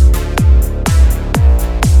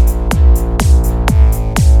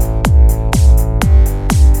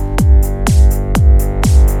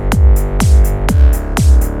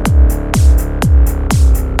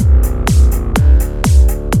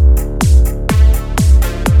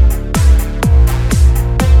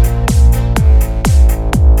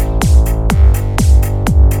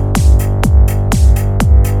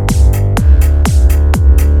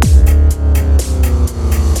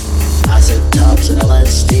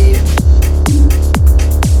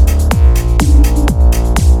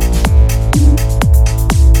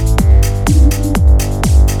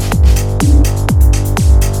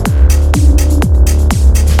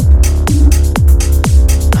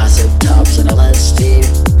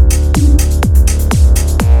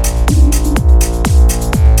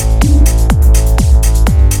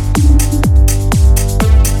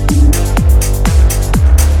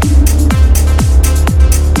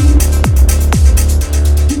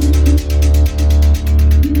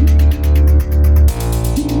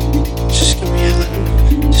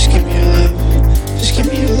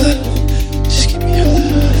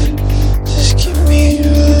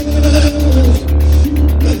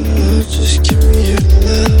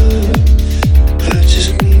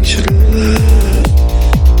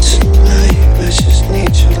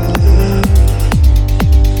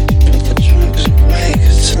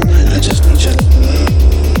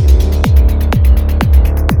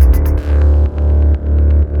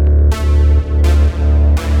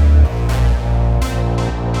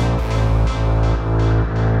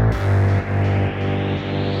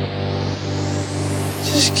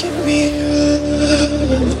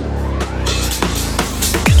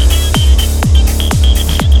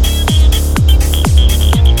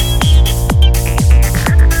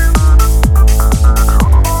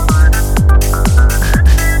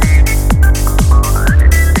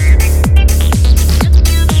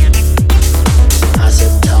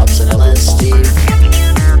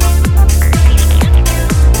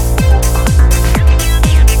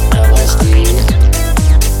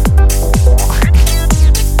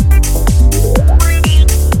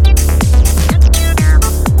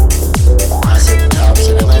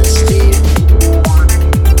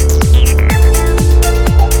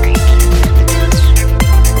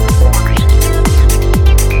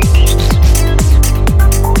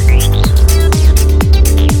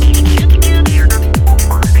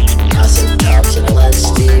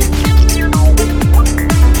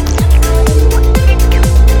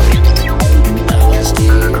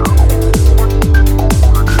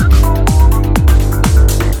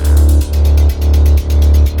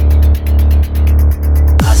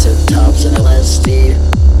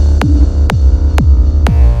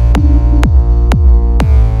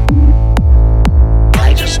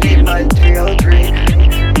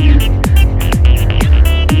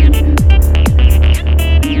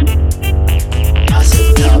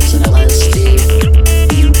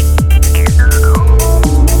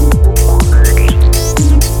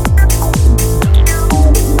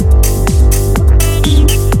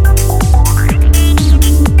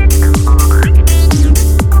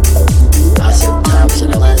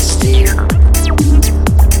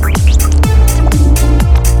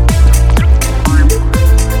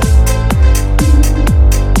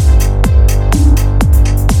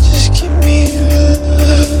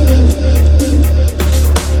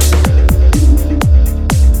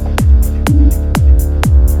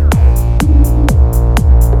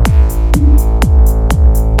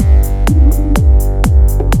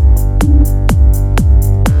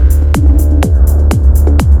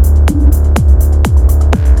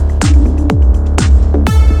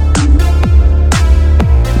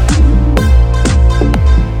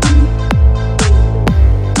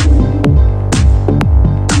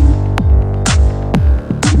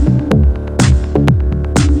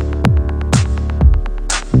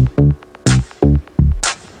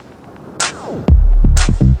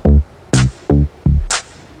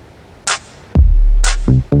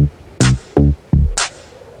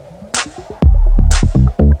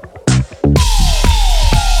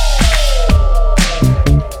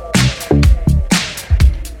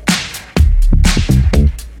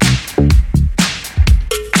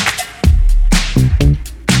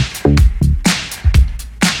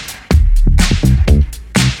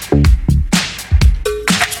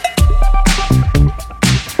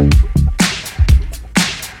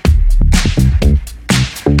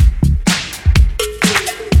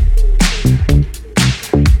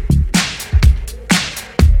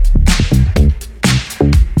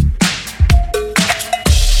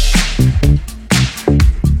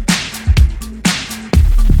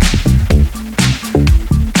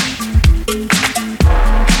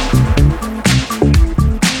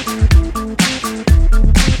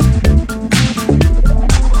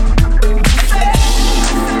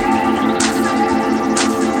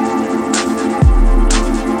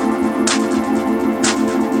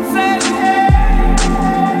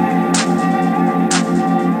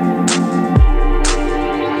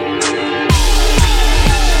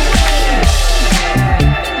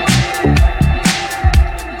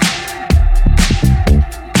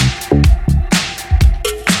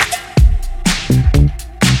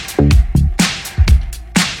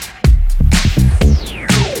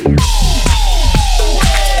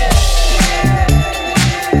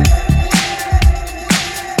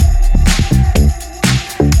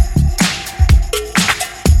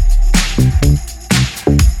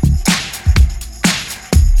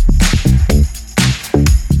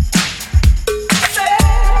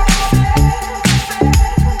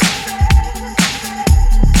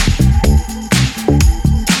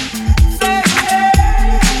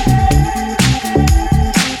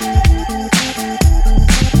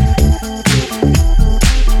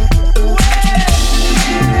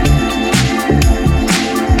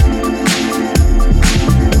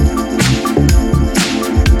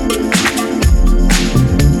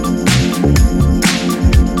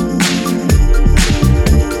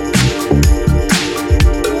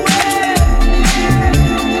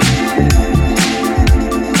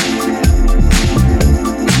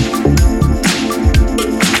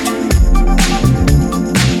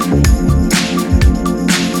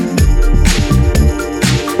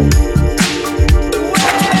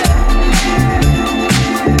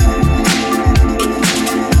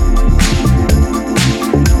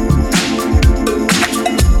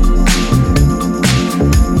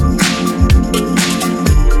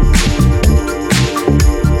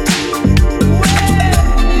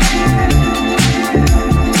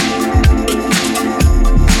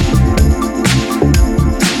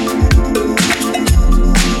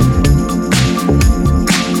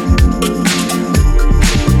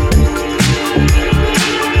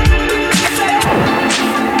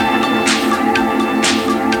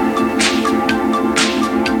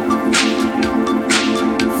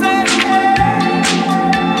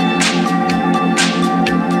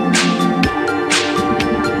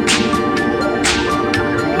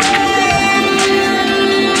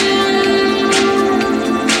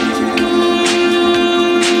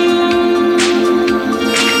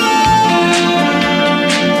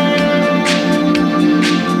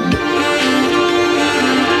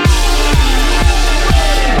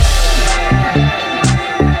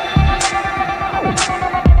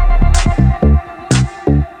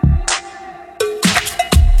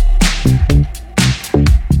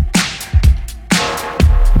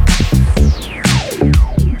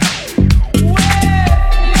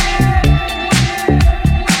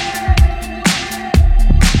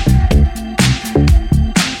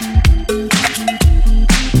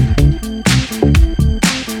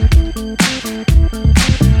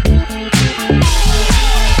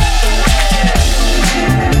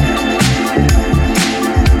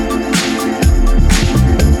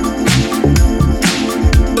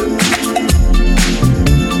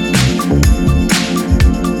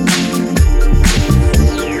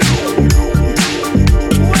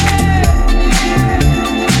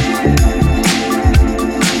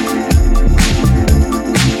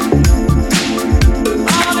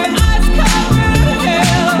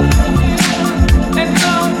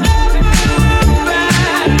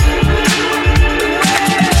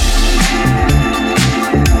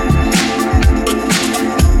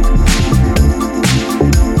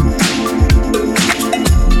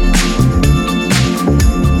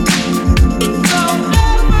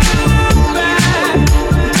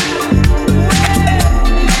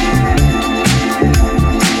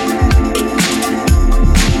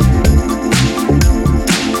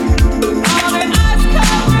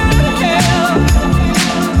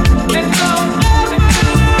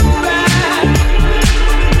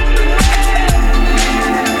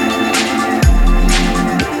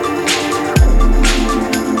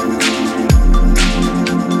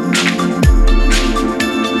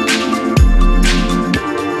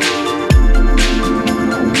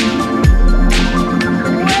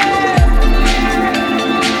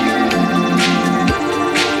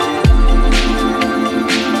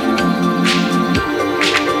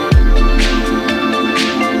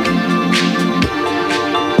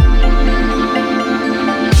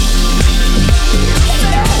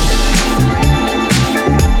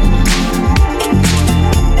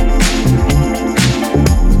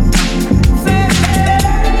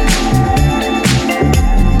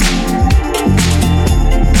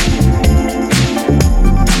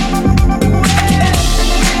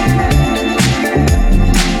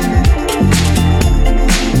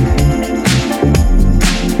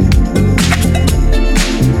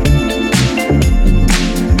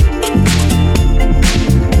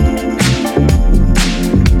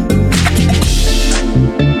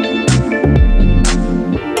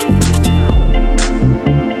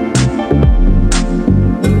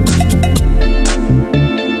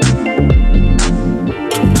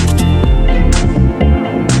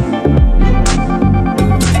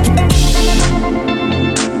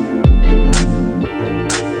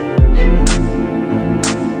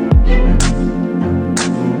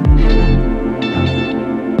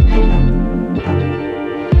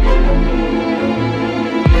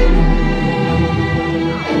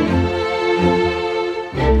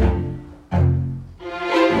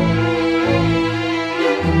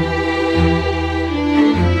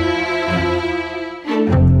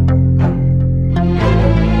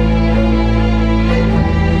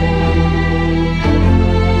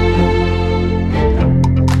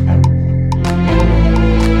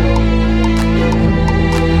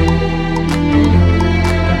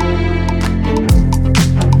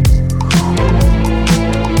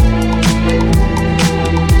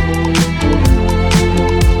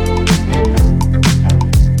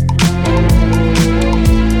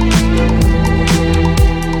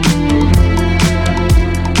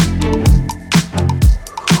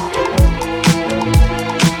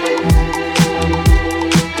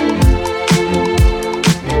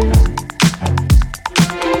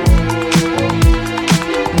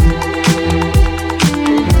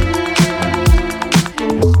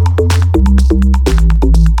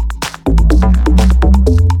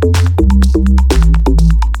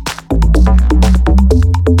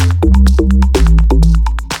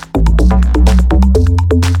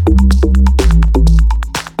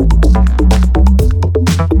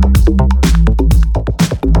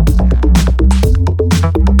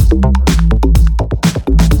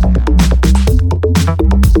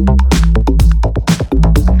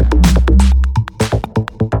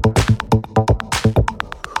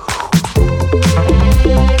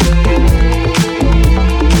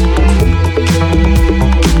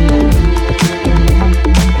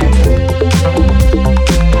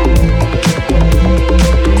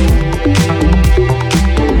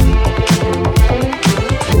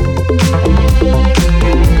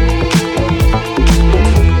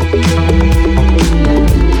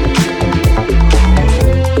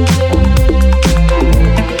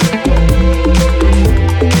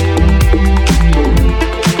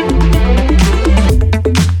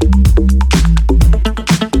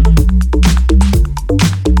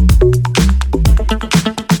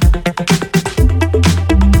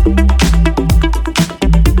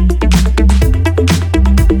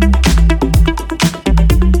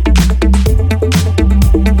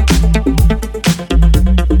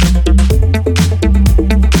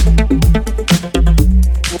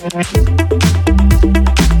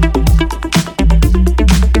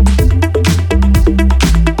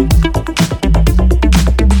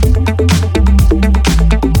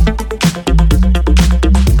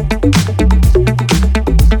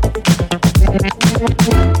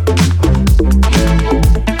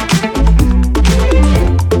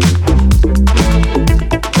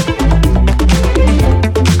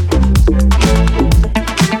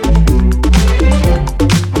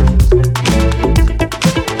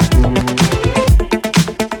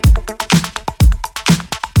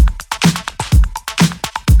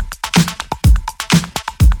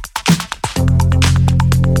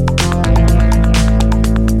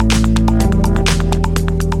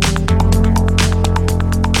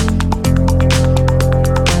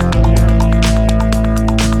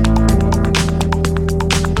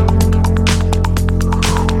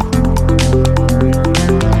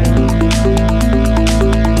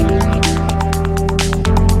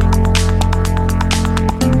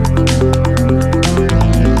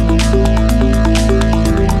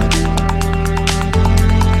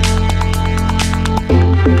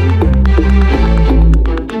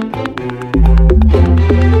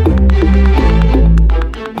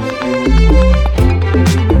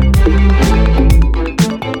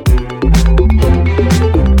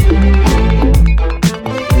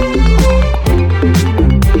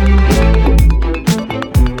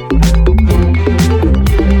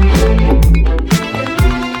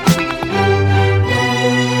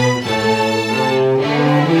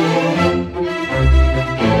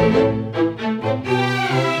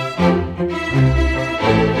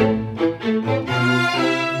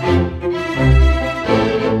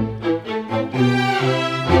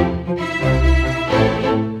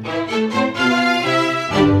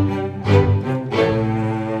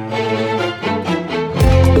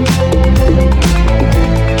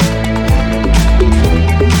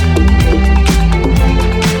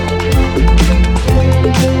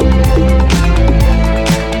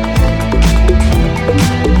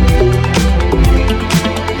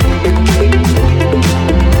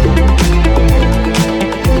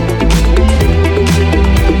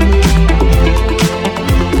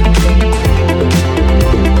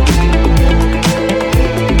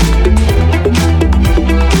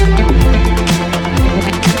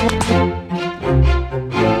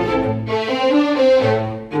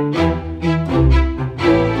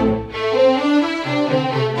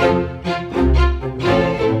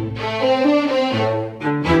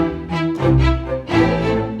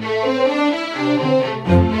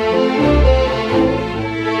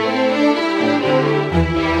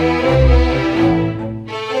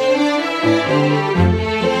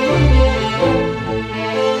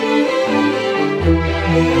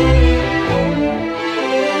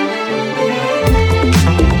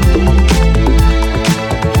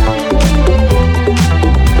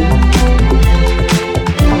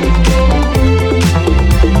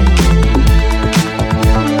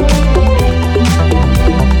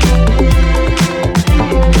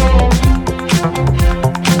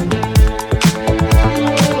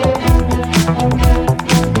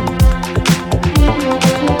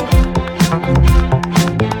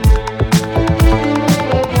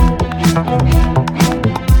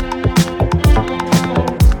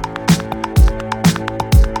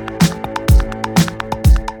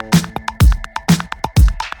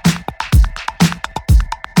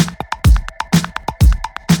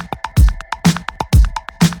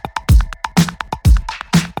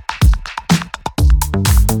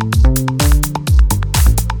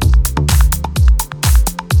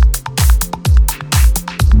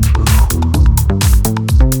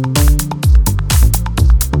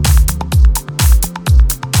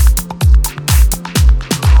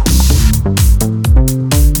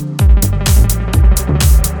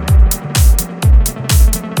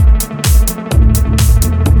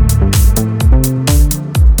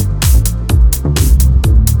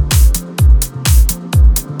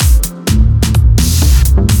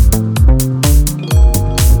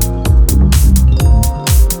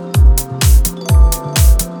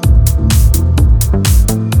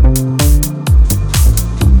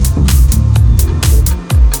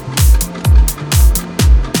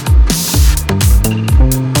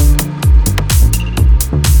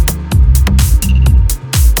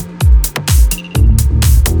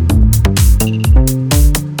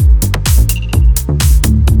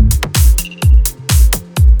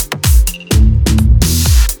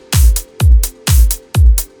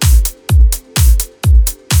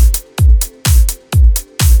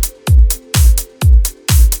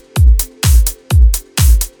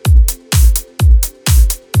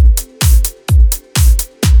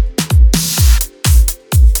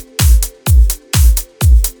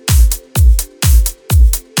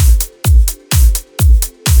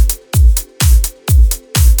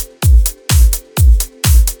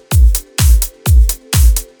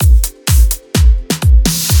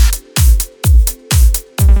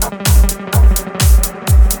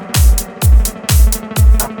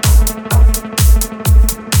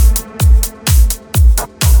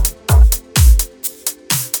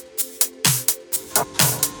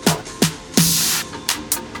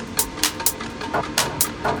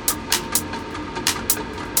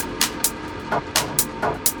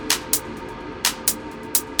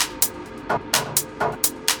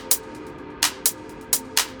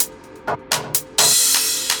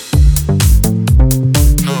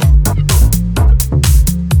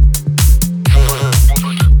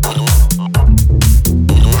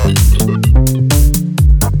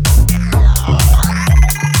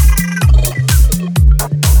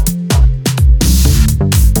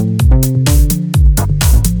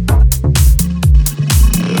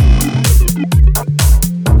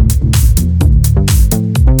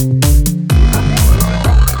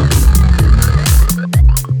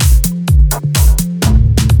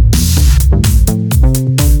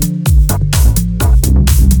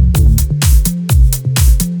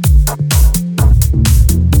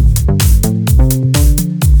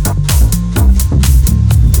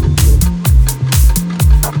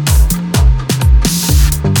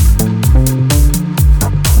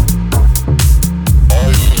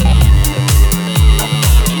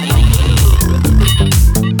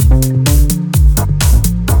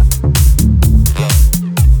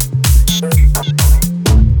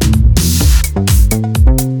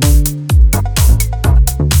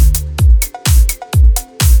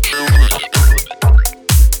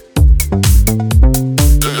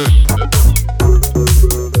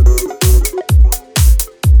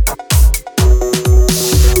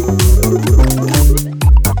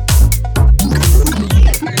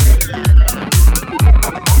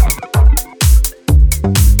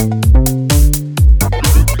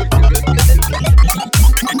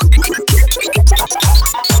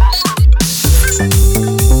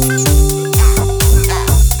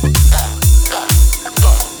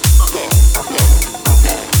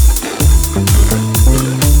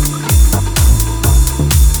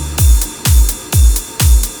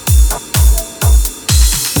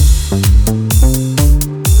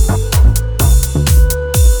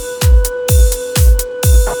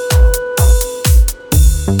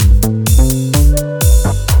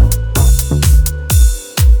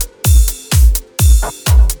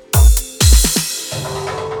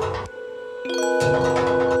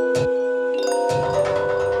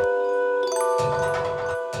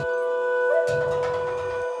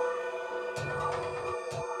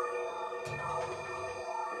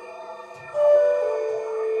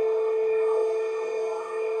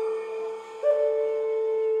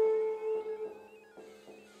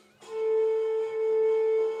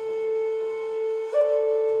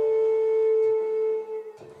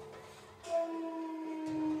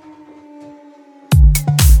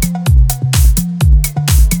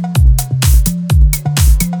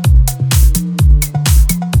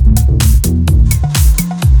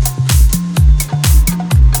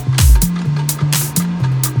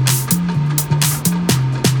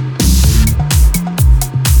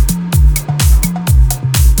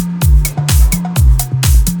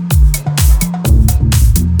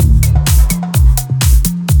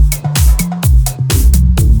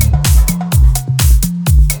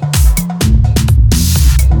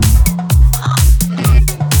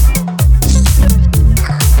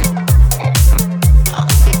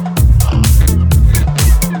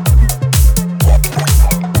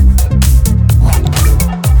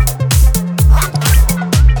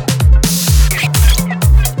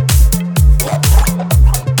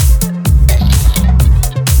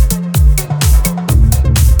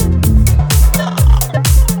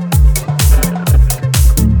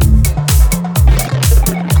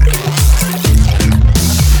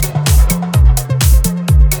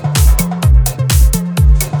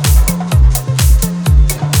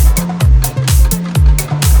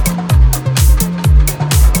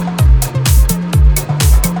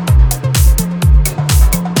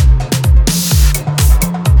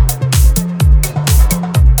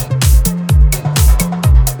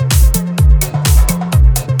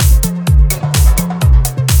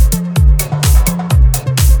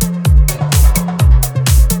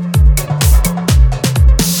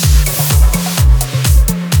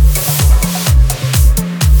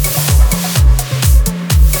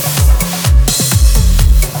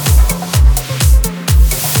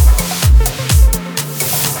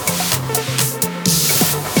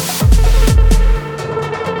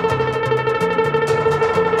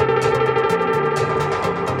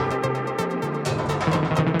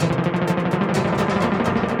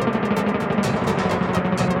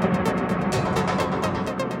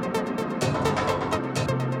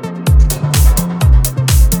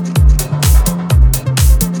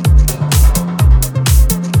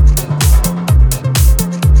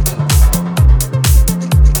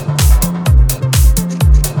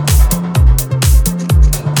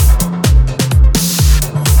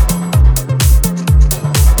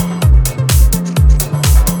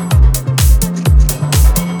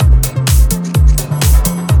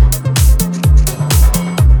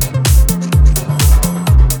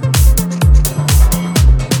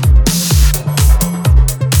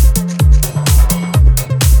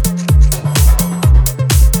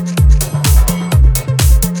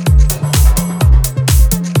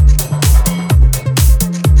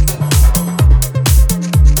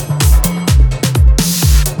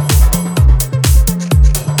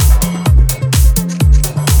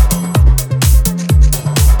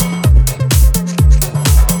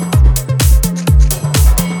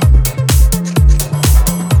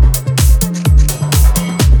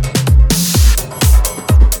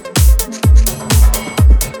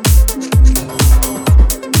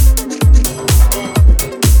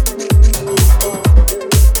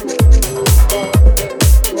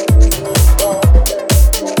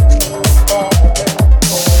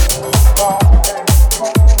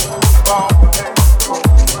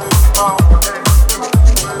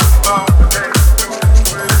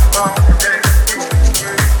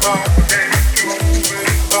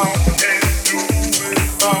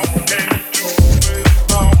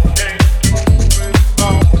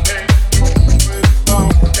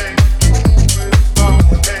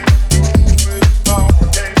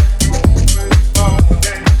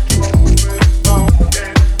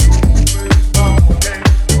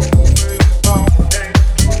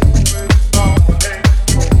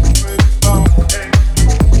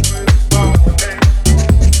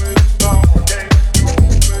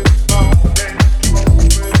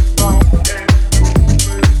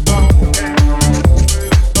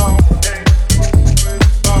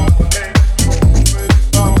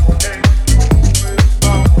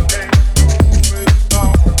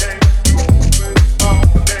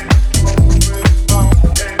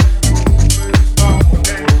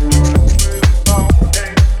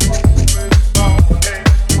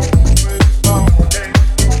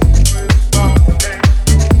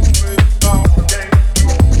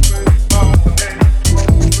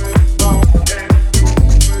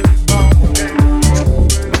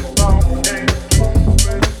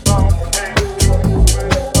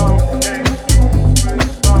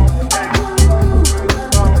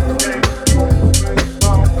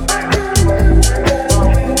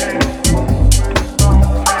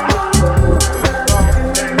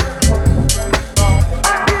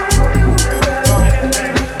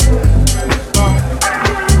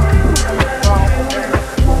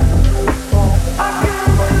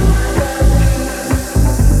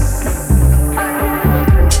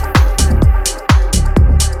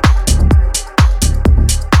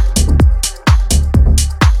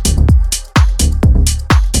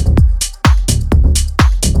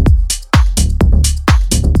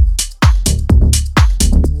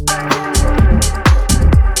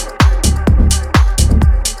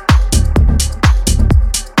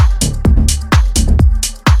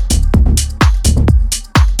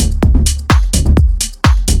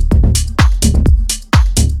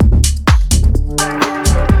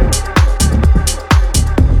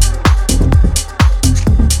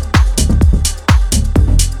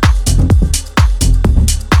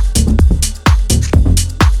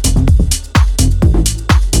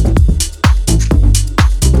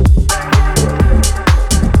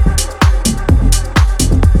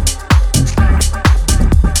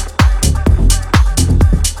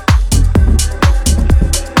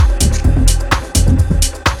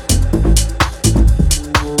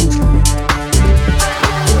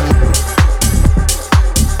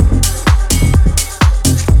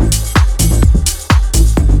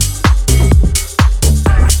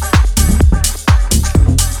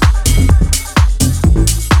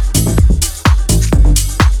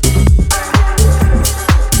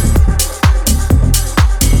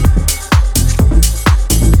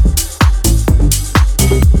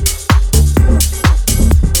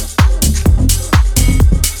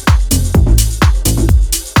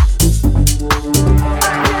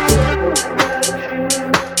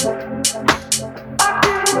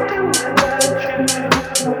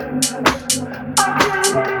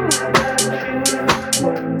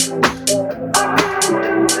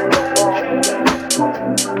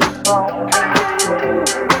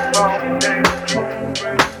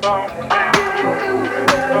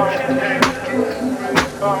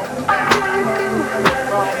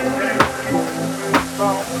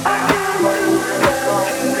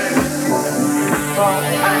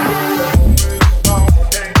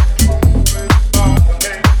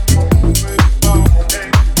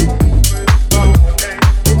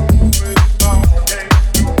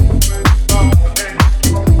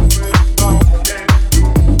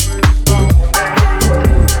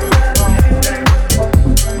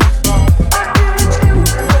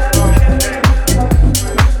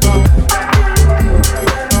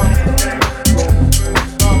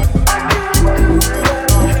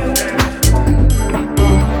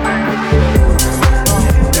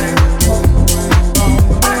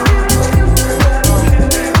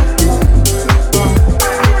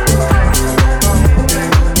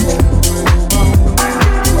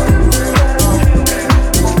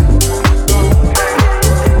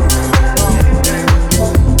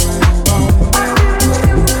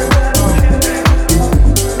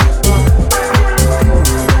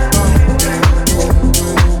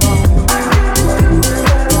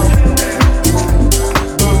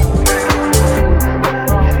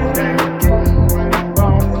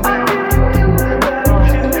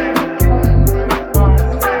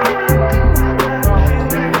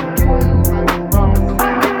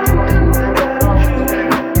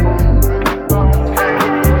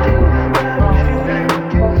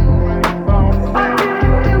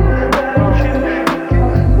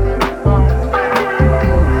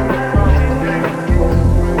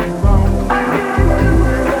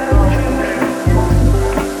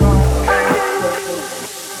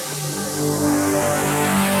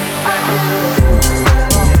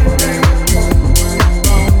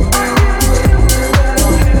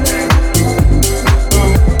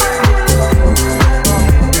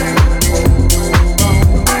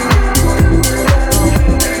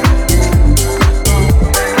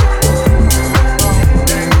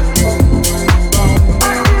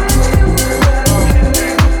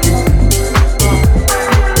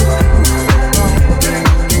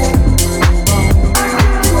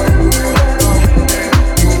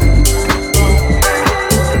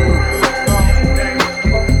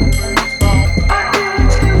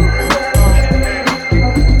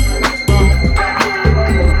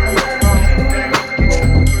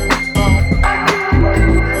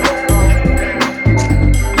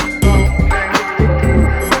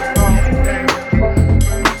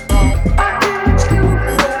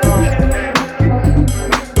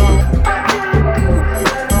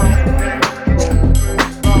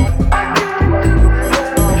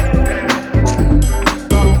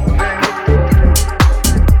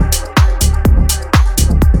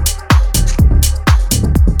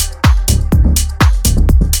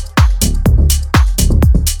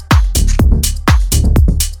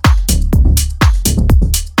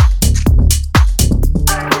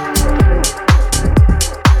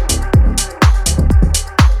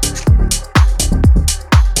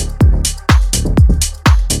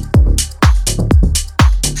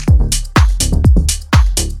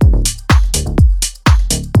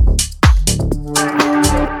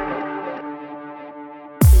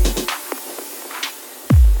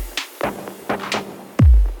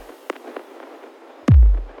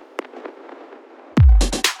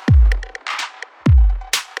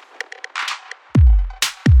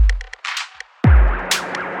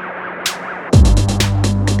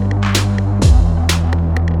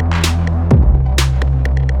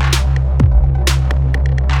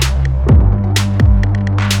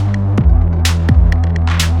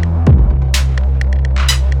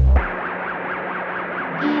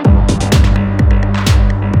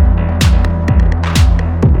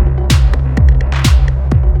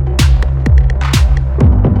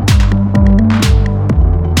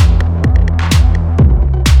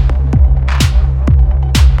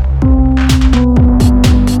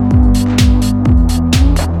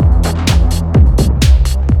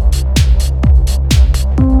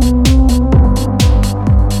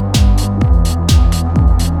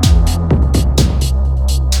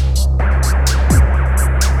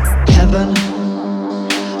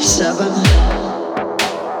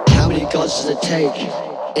 does it take?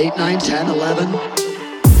 8, 9, 10, 11?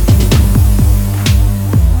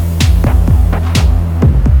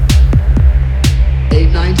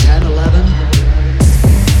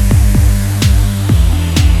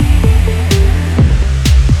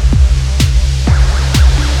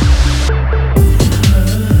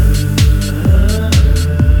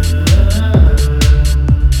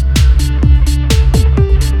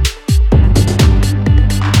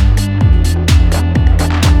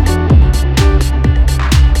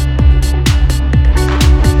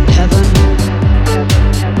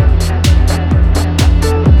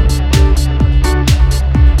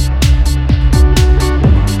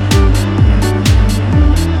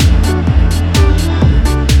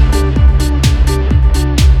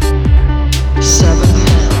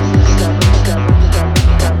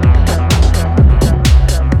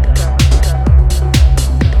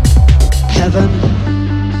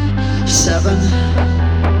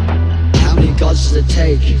 many gods does it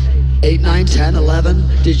take? 8, 9, 10,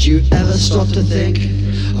 11? Did you ever stop to think?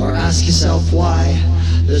 Or ask yourself why?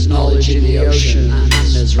 There's knowledge in the ocean and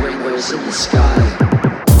there's rainbows in the sky.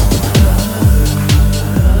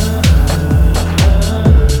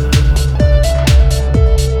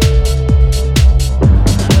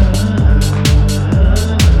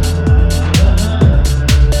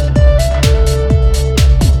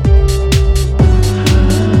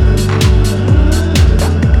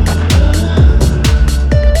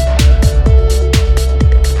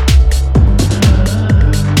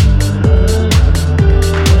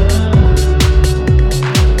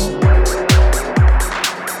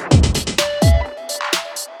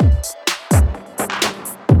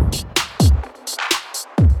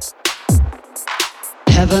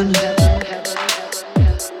 Heaven,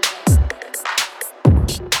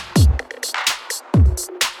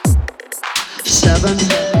 seven,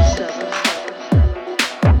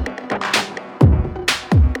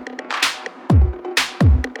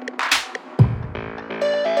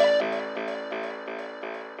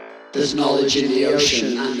 there's knowledge in the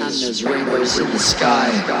ocean and there's rainbows in the sky.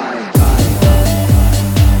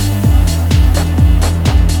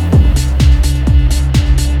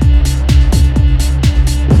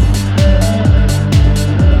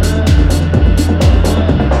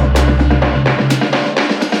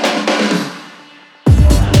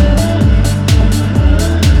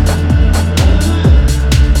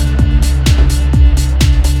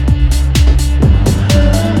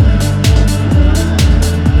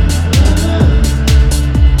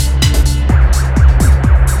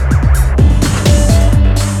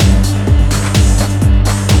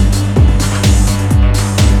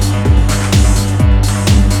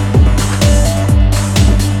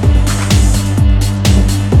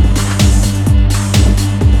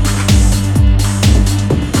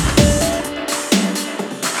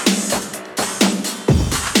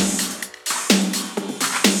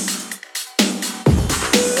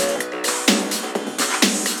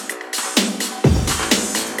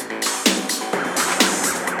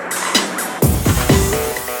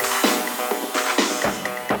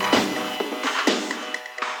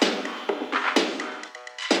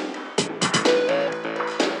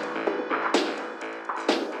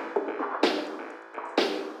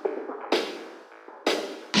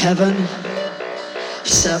 Heaven,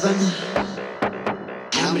 seven,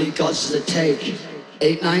 how many gods does it take?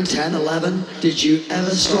 8, 9, 10, 11? Did you ever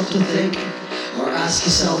stop to think? Or ask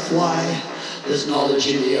yourself why? There's knowledge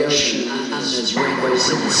in the ocean and there's rainbows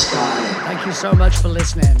in the sky. Thank you so much for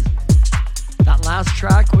listening. That last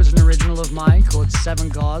track was an original of mine called Seven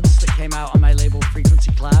Gods that came out on my label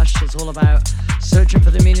Frequency Clash. It's all about searching for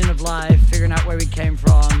the meaning of life, figuring out where we came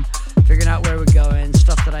from, figuring out where we're going,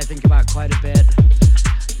 stuff that I think about quite a bit.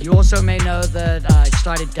 You also may know that I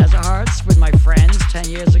started Desert Hearts with my friends 10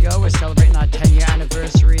 years ago. We're celebrating our 10-year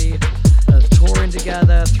anniversary of touring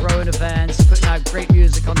together, throwing events, putting out great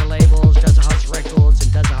music on the labels, Desert Hearts Records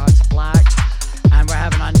and Desert Hearts Black. And we're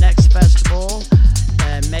having our next festival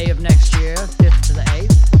May of next year, 5th to the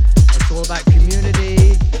 8th. It's all about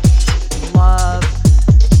community, love,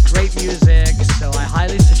 great music, so I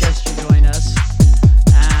highly suggest you join us.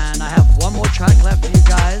 And I have one more track left for you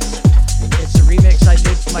guys. It's a remix I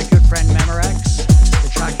did for my good friend Memorex. The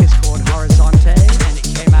track is called Horizonte, and it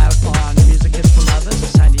came out on Music is for Lovers, a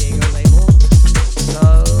San Diego label. So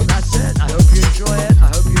that's it. I hope you enjoy it. I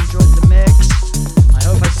hope you enjoyed the mix. I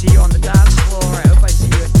hope I see you on the dance floor. I hope I see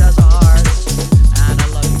you at Desert Hearts. And I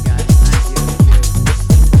love you guys. Thank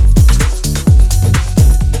you.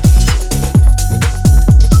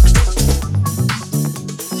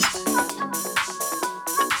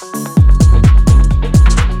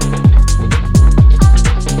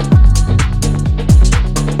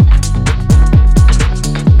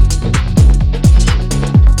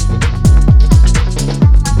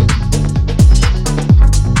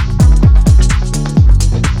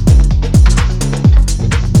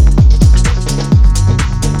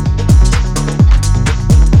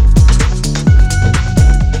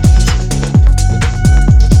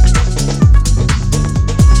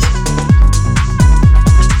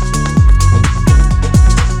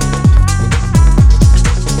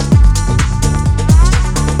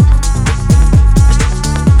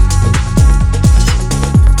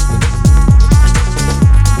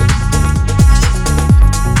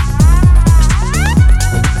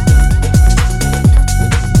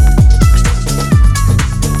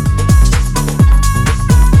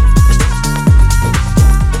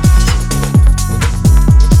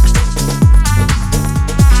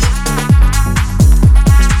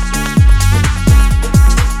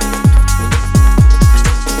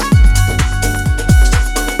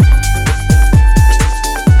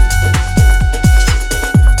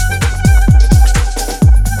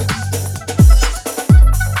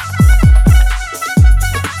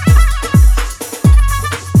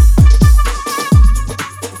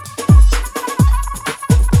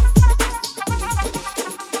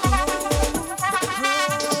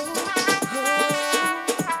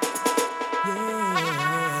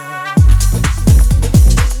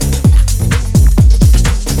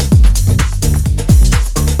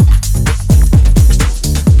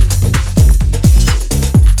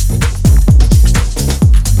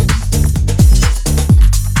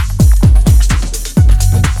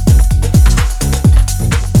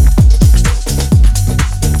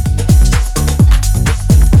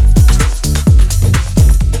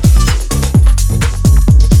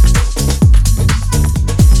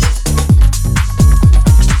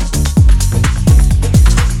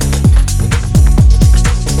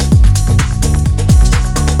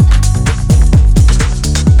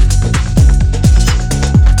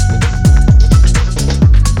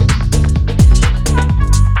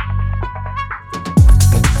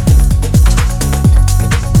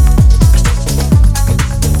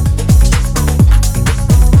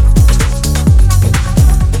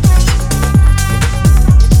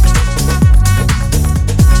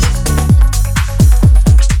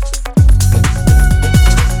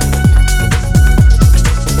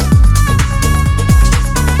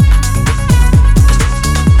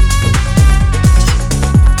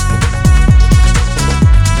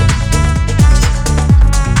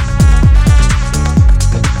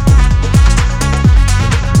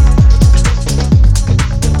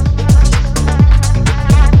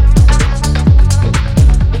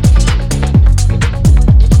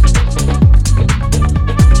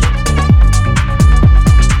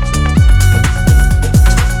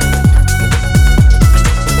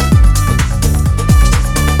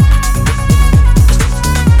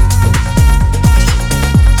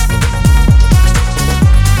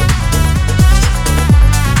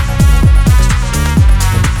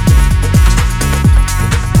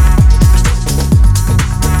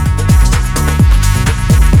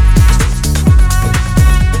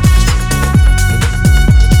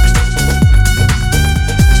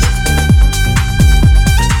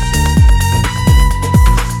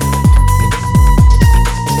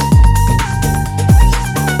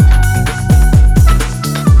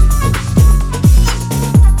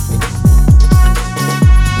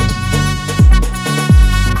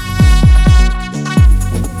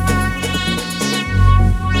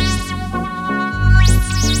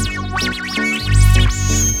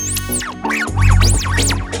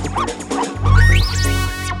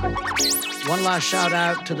 one last shout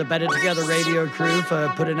out to the Better Together Radio crew for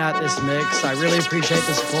putting out this mix. I really appreciate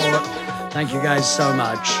the support. Thank you guys so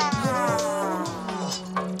much.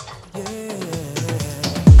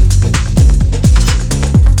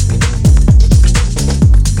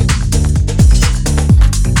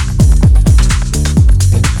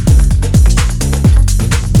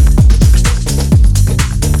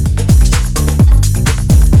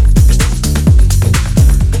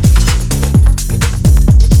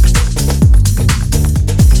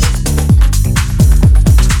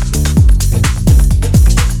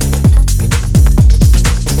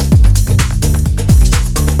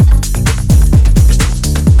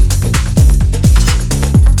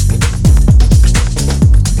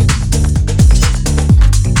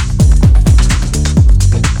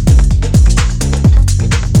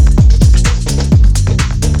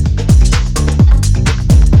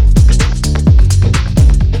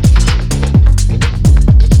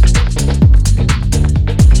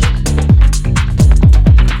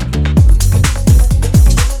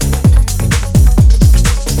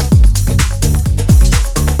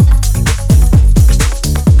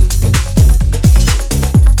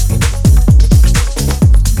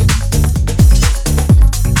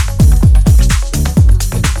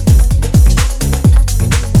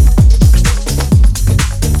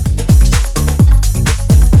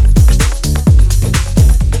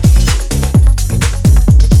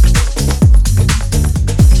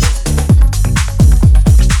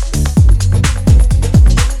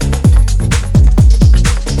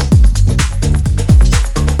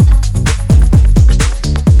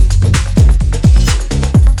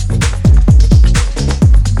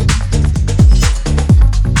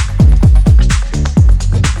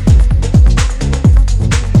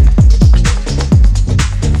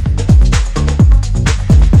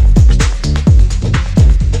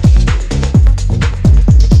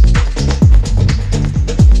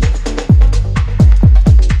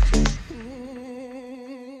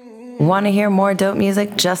 Want to hear more dope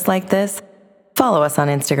music just like this? Follow us on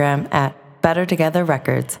Instagram at Better Together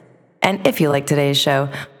Records. And if you like today's show,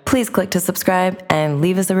 please click to subscribe and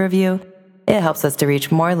leave us a review. It helps us to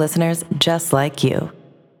reach more listeners just like you.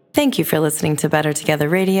 Thank you for listening to Better Together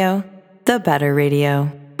Radio, the Better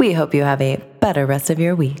Radio. We hope you have a better rest of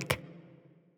your week.